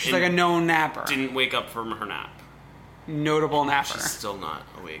nap. She's like a known napper. Didn't wake up from her nap. Notable napper. She's still not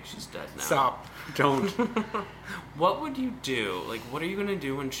awake. She's dead now. Stop. Don't. What would you do? Like, what are you going to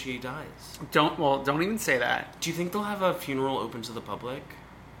do when she dies? Don't even say that. Do you think they'll have a funeral open to the public?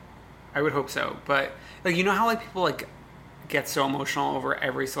 I would hope so. But, like, you know how, like, people, like, get so emotional over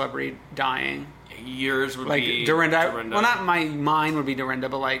every celebrity dying? Yours would like, be Dorinda. Well, not mine would be Dorinda,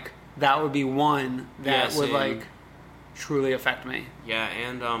 but, like, that would be one that would, like, truly affect me. Yeah,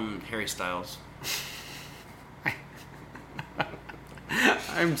 and Harry Styles.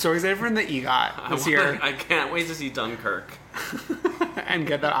 I'm so excited for the EGOT this year. I can't wait to see Dunkirk. And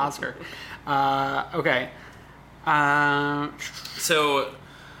get that Oscar. Okay. So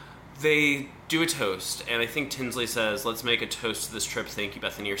they do a toast, and I think Tinsley says, let's make a toast to this trip. Thank you,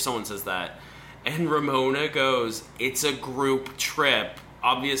 Bethany. Or someone says that. And Ramona goes, it's a group trip.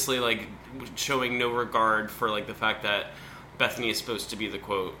 Obviously, like, showing no regard for, like, the fact that Bethany is supposed to be the,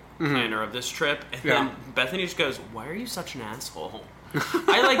 quote, planner of this trip. And then Bethany just goes, why are you such an asshole?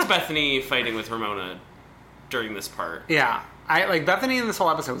 I liked Bethany fighting with Ramona during this part. Yeah. I like Bethany in this whole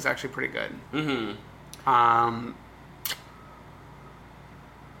episode was actually pretty good. Mm-hmm.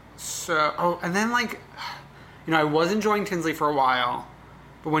 And then, like, you know, I was enjoying Tinsley for a while,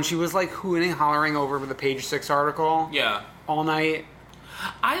 but when she was, like, hooting and hollering over the Page 6 article all night.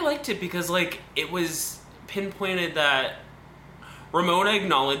 I liked it because, like, it was pinpointed that Ramona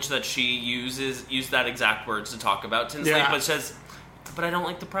acknowledged that she used that exact words to talk about Tinsley, but says, but I don't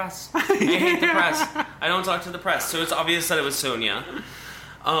like the press. I hate the press. I don't talk to the press. So it's obvious that it was Sonia.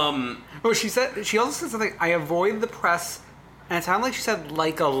 She also said something, I avoid the press, and it sounded like she said,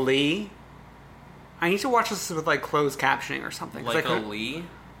 like a Lee. I need to watch this with, like, closed captioning or something. Like a Lee?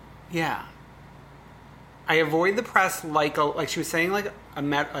 Yeah. I avoid the press like she was saying, like,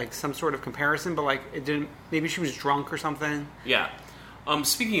 like some sort of comparison, but, like, it didn't, maybe she was drunk or something. Yeah.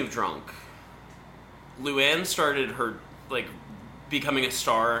 Speaking of drunk, Luann started her, like, becoming a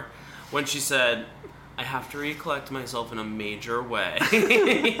star when she said, I have to recollect myself in a major way. Because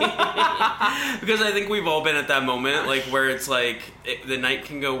I think we've all been at that moment, like, where it's like, the night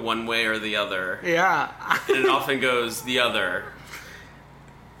can go one way or the other. Yeah. And it often goes the other.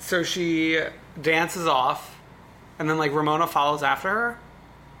 So she dances off, and then, like, Ramona follows after her.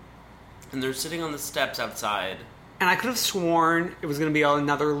 And they're sitting on the steps outside. And I could have sworn it was going to be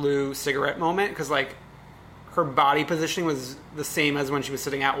another Lou cigarette moment, because, like, her body positioning was the same as when she was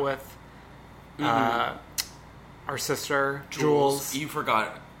sitting out with our sister, Jules. You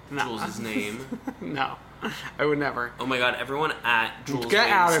forgot Jules' name. No, I would never. Oh my god, everyone at Jules Get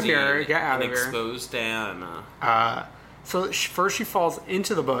out of here. Get out of here. Expose Diana. So first she falls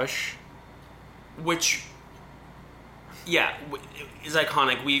into the bush. Which, yeah, is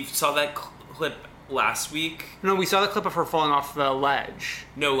iconic. We saw that clip last week. No, we saw the clip of her falling off the ledge.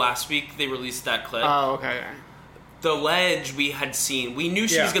 No, last week they released that clip. Oh, okay. The ledge we had seen. We knew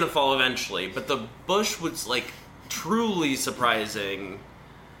she was going to fall eventually, but the bush was, like, truly surprising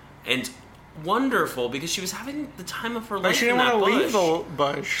and wonderful because she was having the time of her life. But she didn't want to leave the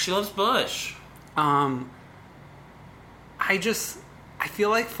bush. She loves bush. I feel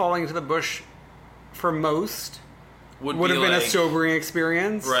like falling into the bush for most would have been like, a sobering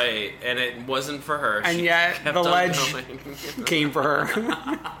experience. Right, and it wasn't for her. And yet the ledge came for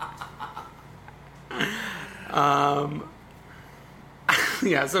her.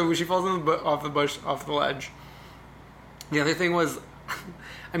 Yeah, so she falls off the ledge. The other thing was,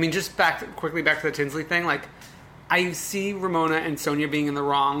 I mean, just quickly back to the Tinsley thing. Like, I see Ramona and Sonia being in the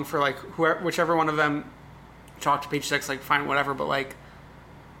wrong for like whichever one of them talked to Page Six, like fine, whatever. But like,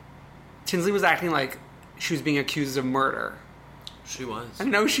 Tinsley was acting like she was being accused of murder. She was. I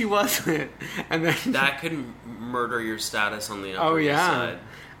know she wasn't. And then that could murder your status on the Upper East Side.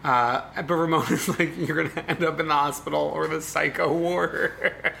 But Ramona's like, you're going to end up in the hospital or the psycho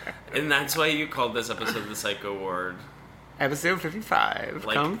ward. And that's why you called this episode the Psycho Ward. Episode 55.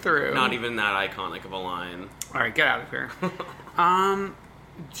 Like, come through. Not even that iconic of a line. All right, get out of here.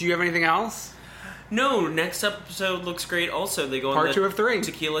 Do you have anything else? No, next episode looks great also. They go on Part 2 of 3.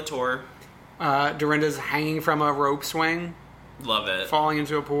 Tequila tour. Dorinda's hanging from a rope swing. Love it. Falling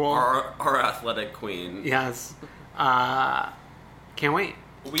into a pool. Our athletic queen. Yes. Can't wait.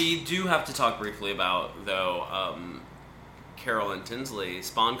 We do have to talk briefly about, though, Carol and Tinsley,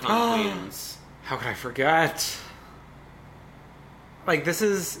 SpawnCon queens. How could I forget? Like, this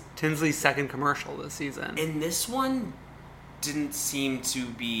is Tinsley's second commercial this season. And this one didn't seem to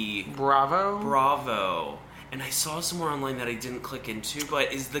be... Bravo. And I saw somewhere online that I didn't click into,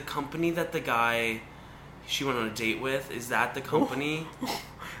 but is the company that the guy she went on a date with, is that the company?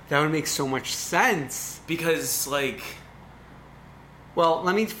 That would make so much sense. Because, like... Well,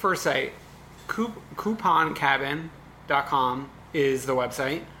 let me first say, couponcabin.com is the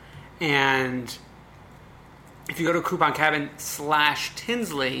website. And if you go to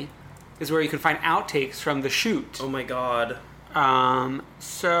couponcabin/Tinsley is where you can find outtakes from the shoot. Oh my god.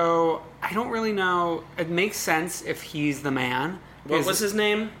 So, I don't really know. It makes sense if he's the man. What was his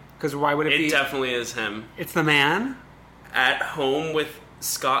name? Because why would it be? It definitely is him. It's the man? At Home with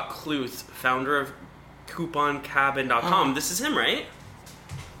Scott Kluth, founder of couponcabin.com. This is him, right?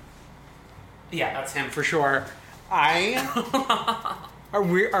 Yeah, that's him for sure. Are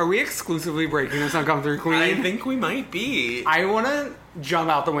we exclusively breaking this on Come Through Queen? I think we might be. I want to jump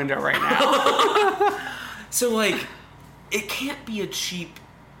out the window right now. So, like, it can't be a cheap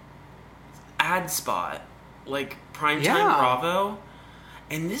ad spot. Like, Primetime Bravo.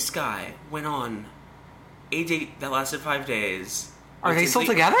 And this guy went on a date that lasted 5 days. Are they still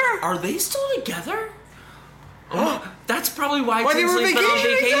together? Are they still together? Oh, that's probably why they were Tinsley's been on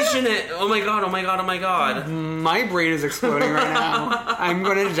vacationing? vacation. Oh my god, oh my god, oh my god. My brain is exploding right now. I'm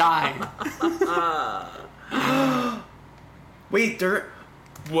going to die. Wait,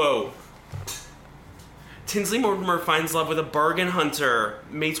 whoa. Tinsley Mortimer finds love with a bargain hunter.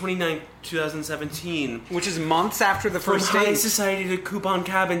 May 29th, 2017. Which is months after the From first high date. society to coupon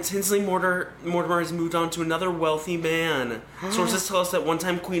cabin, Tinsley Mortimer has moved on to another wealthy man. Sources tell us that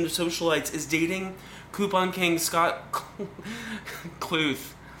one-time queen of socialites is dating coupon king Scott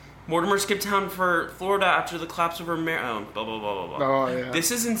Kluth. Mortimer skipped town for Florida after the collapse of her marriage. Oh, blah, blah, blah, blah, blah. Oh, yeah.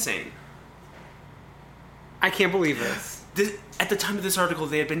 This is insane. I can't believe this. At the time of this article,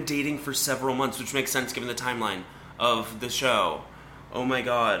 they had been dating for several months, which makes sense given the timeline of the show. Oh my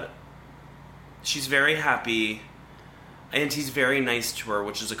god. She's very happy, and he's very nice to her,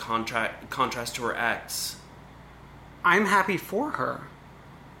 which is a contrast to her ex. I'm happy for her.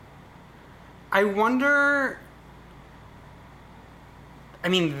 I wonder... I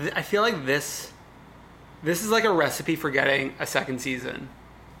mean, I feel like this is like a recipe for getting a second season.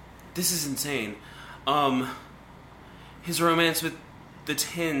 This is insane. His romance with the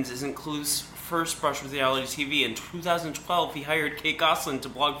Tins isn't Kluth's first brush with reality TV. In 2012, he hired Kate Gosselin to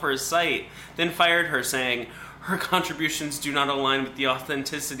blog for his site, then fired her, saying, "Her contributions do not align with the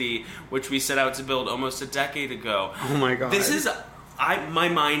authenticity which we set out to build almost a decade ago." Oh my god. This is... my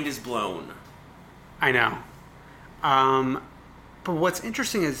mind is blown. I know. But what's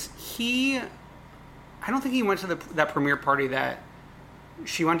interesting is I don't think he went to that premiere party that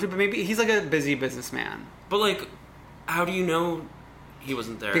she went to, but maybe he's like a busy businessman. But, like, how do you know he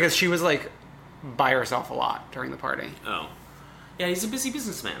wasn't there? Because she was, like, by herself a lot during the party. Oh. Yeah, he's a busy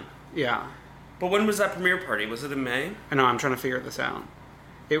businessman. Yeah. But when was that premiere party? Was it in May? I know, I'm trying to figure this out.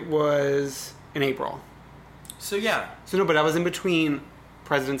 It was in April. So, yeah. So, no, but I was in between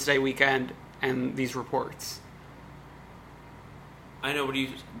President's Day weekend and these reports. I know, what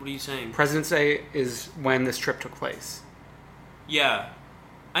are you saying? President's Day is when this trip took place. Yeah.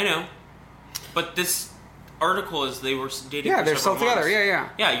 I know. But this article is they were dating Yeah, for they're still several together.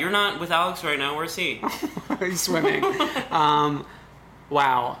 months. Yeah. Yeah, you're not with Alex right now. Where's he? He's swimming.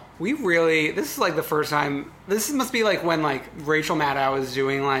 Wow. We really... This is like the first time... This must be like when like Rachel Maddow is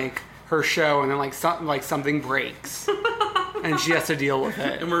doing like her show and then like something breaks. And she has to deal with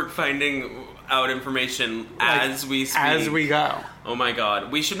it. And we're finding out information as we speak. As we go. Oh my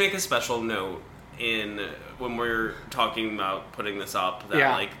god. We should make a special note when we're talking about putting this up that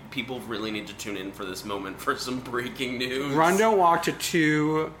Yeah. like people really need to tune in for this moment for some breaking news. Run, don't walk to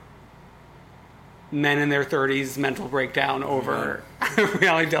 2 men in their 30s mental breakdown over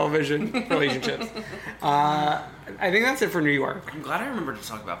reality television relationships. I think that's it for New York. I'm glad I remembered to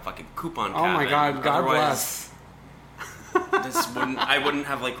talk about fucking Coupon Oh my Cabin. God, God Otherwise, bless. I wouldn't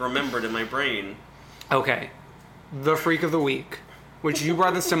have like remembered in my brain. Okay, the freak of the week, which you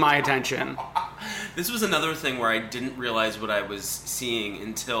brought this to my attention. This was another thing where I didn't realize what I was seeing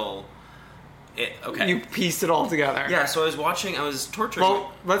until it. Okay. You pieced it all together. Yeah, so I was torturing.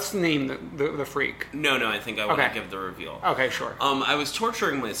 Well, let's name the freak. No, I think I want to Okay. give the reveal. Okay, sure. I was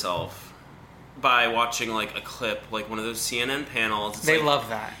torturing myself by watching like a clip, like one of those CNN panels. It's They like, love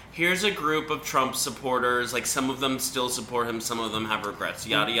that. Here's a group of Trump supporters. Like some of them still support him, some of them have regrets.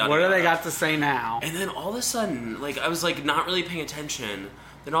 Yada yada. What do yada. they got to say now? And then all of a sudden, like I was like not really paying attention.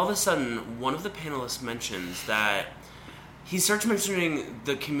 Then all of a sudden, one of the panelists mentions that he starts mentioning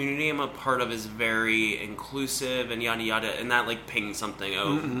the community I'm a part of is very inclusive and yada yada, and that like pings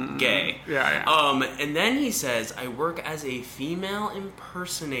something. Gay. Yeah. And then he says, I work as a female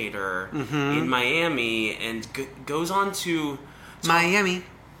impersonator in Miami, and goes on to Miami.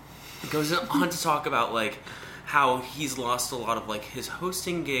 goes on to talk about like how he's lost a lot of like his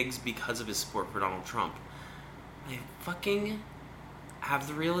hosting gigs because of his support for Donald Trump. I fucking have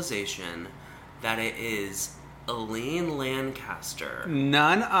the realization that it is Elaine Lancaster.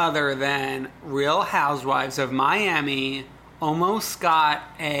 None other than Real Housewives of Miami almost got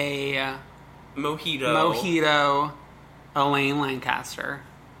a mojito, Elaine Lancaster.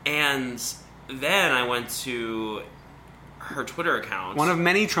 And then I went to her Twitter account. One of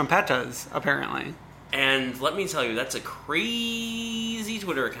many trumpetas, apparently. And let me tell you, that's a crazy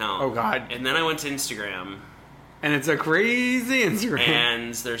Twitter account. Oh, God. And then I went to Instagram. And it's a crazy Instagram.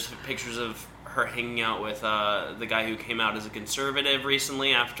 And there's pictures of her hanging out with the guy who came out as a conservative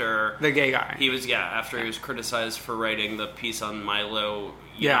recently after... The gay guy. He was criticized for writing the piece on Milo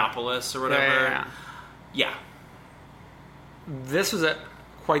Yeah. Yiannopoulos or whatever. Yeah. This was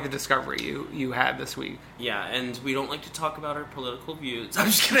quite the discovery you had this week. Yeah, and we don't like to talk about our political views. I'm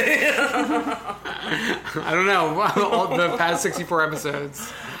just kidding. I don't know. All the past 64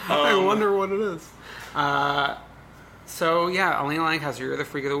 episodes. I wonder what it is. So, yeah, Elaine Lancaster, you're the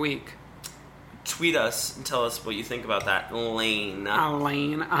freak of the week. Tweet us and tell us what you think about that, Elaine.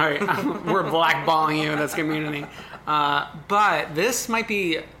 Elaine. All right. We're blackballing you in this community. But this might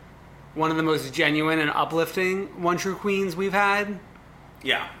be one of the most genuine and uplifting One True Queens we've had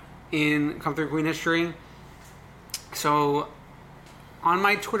Yeah. in Come Through Queen history. So, on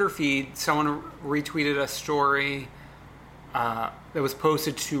my Twitter feed, someone retweeted a story that was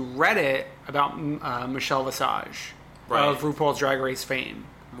posted to Reddit about Michelle Visage of RuPaul's Drag Race fame.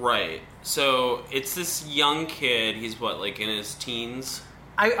 Right. So, it's this young kid. He's what, like in his teens?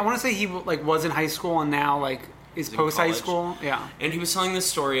 I want to say he was in high school and now is in post high college. school. Yeah. And he was telling this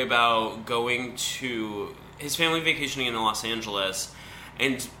story about going to his family vacationing in Los Angeles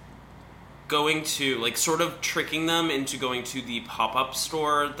and going to, sort of tricking them into going to the pop-up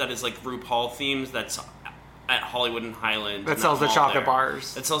store that is, RuPaul themed that's at Hollywood and Highland. That sells the chocolate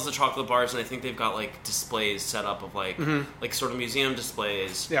bars. That sells the chocolate bars, and I think they've got, displays set up of, sort of museum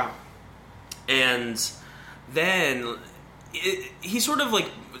displays. Yeah. And then he sort of,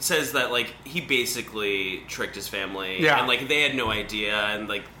 says that, he basically tricked his family. Yeah. And, they had no idea, and,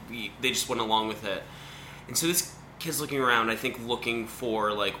 they just went along with it. And so this kid's looking around, I think looking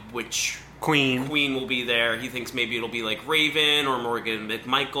for, which Queen will be there. He thinks maybe it'll be, Raven or Morgan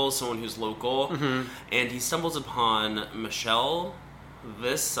McMichael, someone who's local. Mm-hmm. And he stumbles upon Michelle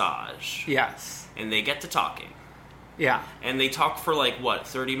Visage. Yes. And they get to talking. Yeah. And they talk for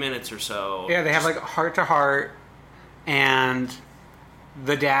 30 minutes or so. Yeah, they have heart to heart, and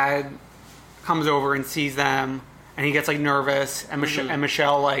the dad comes over and sees them, and he gets nervous, and and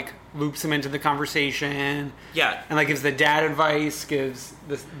Michelle loops him into the conversation. Yeah. And gives the dad advice, gives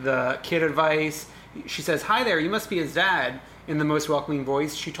the kid advice. She says, "Hi there, you must be his dad," in the most welcoming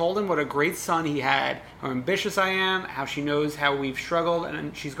voice. She told him what a great son he had, how ambitious I am, how she knows how we've struggled,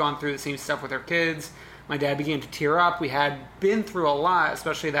 and she's gone through the same stuff with her kids. My dad began to tear up. We had been through a lot,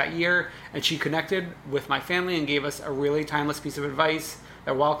 especially that year, and she connected with my family and gave us a really timeless piece of advice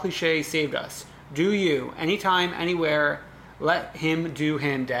that, while cliche, saved us. Do you, anytime, anywhere, let him do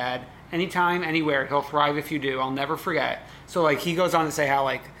him, Dad. Anytime, anywhere, he'll thrive if you do. I'll never forget. So, he goes on to say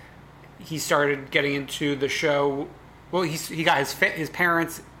how, he started getting into the show. Well, he got his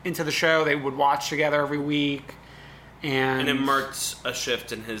parents into the show. They would watch together every week. And it marked a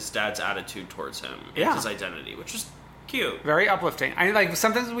shift in his dad's attitude towards him and his identity, which was cute. Very uplifting.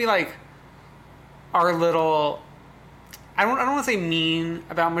 Sometimes we our little, I don't want to say mean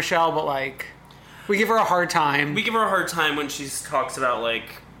about Michelle, but like, we give her a hard time. We give her a hard time when she talks about like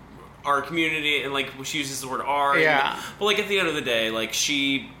our community and like she uses the word "our." Yeah. But like at the end of the day, like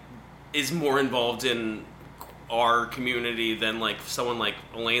she is more involved in our community than like someone like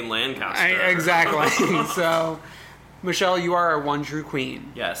Elaine Lancaster. Exactly. So, Michelle, you are our one true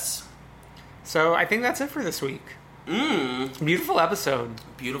queen. Yes. So I think that's it for this week. Beautiful episode.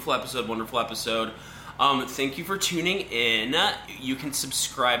 Beautiful episode. Wonderful episode. Thank you for tuning in. You can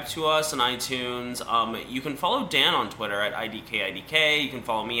subscribe to us on iTunes. You can follow Dan on Twitter at IDKIDK. You can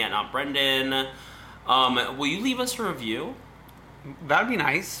follow me at NotBrendan. Will you leave us a review? That'd be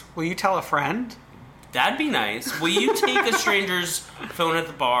nice. Will you tell a friend? That'd be nice. Will you take a stranger's phone at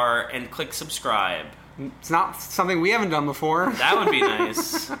the bar and click subscribe? It's not something we haven't done before. That would be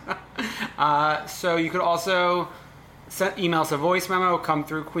nice. So you could also email us a voice memo,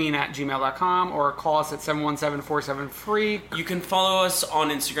 comethroughqueen@gmail.com, or call us at 717-473. You can follow us on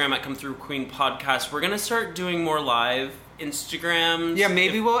Instagram at ComeThroughQueen Podcast. We're going to start doing more live Instagrams. Yeah,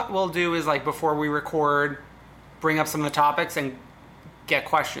 maybe what we'll do is, like, before we record, bring up some of the topics and get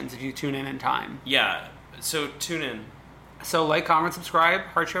questions if you tune in time. Yeah, so tune in. So like, comment, subscribe,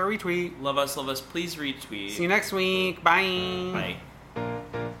 heart share, retweet. Love us, please retweet. See you next week. Bye. Bye.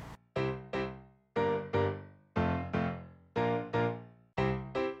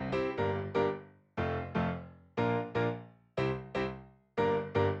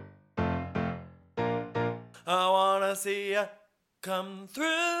 I wanna see ya come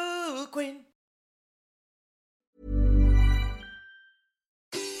through, Queen.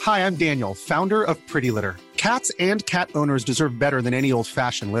 Hi, I'm Daniel, founder of Pretty Litter. Cats and cat owners deserve better than any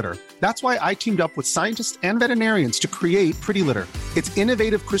old-fashioned litter. That's why I teamed up with scientists and veterinarians to create Pretty Litter. Its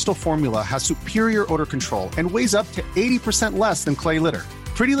innovative crystal formula has superior odor control and weighs up to 80% less than clay litter.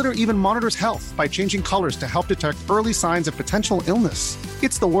 Pretty Litter even monitors health by changing colors to help detect early signs of potential illness.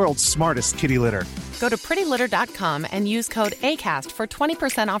 It's the world's smartest kitty litter. Go to prettylitter.com and use code ACAST for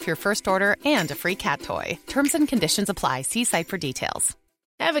 20% off your first order and a free cat toy. Terms and conditions apply. See site for details.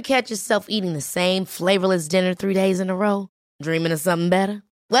 Ever catch yourself eating the same flavorless dinner 3 days in a row? Dreaming of something better?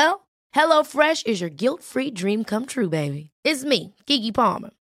 Well, HelloFresh is your guilt-free dream come true, baby. It's me, Keke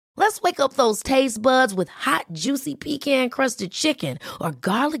Palmer. Let's wake up those taste buds with hot, juicy pecan-crusted chicken or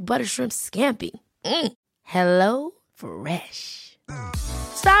garlic butter shrimp scampi. Hello Fresh.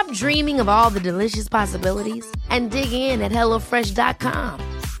 Stop dreaming of all the delicious possibilities and dig in at HelloFresh.com.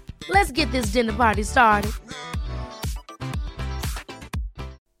 Let's get this dinner party started.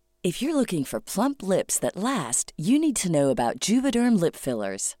 If you're looking for plump lips that last, you need to know about Juvederm lip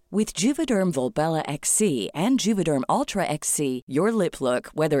fillers. With Juvederm Volbella XC and Juvederm Ultra XC, your lip look,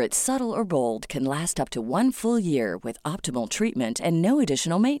 whether it's subtle or bold, can last up to 1 full year with optimal treatment and no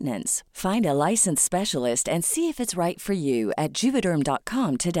additional maintenance. Find a licensed specialist and see if it's right for you at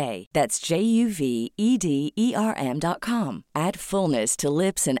Juvederm.com today. That's JUVEDERM.com. Add fullness to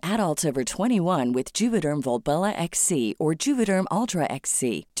lips in adults over 21 with Juvederm Volbella XC or Juvederm Ultra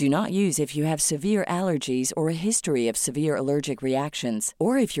XC. Do not use if you have severe allergies or a history of severe allergic reactions,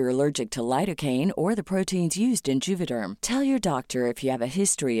 or if you're allergic to lidocaine or the proteins used in Juvederm. Tell your doctor if you have a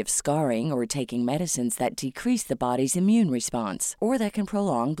history of scarring or taking medicines that decrease the body's immune response or that can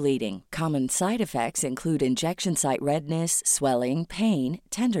prolong bleeding. Common side effects include injection site redness, swelling, pain,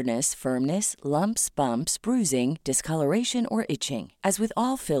 tenderness, firmness, lumps, bumps, bruising, discoloration, or itching. As with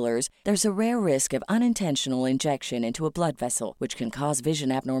all fillers, there's a rare risk of unintentional injection into a blood vessel, which can cause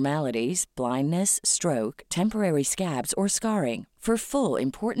vision abnormalities, blindness, stroke, temporary scabs, or scarring. For full,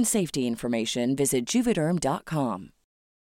 important safety information, visit Juvederm.com.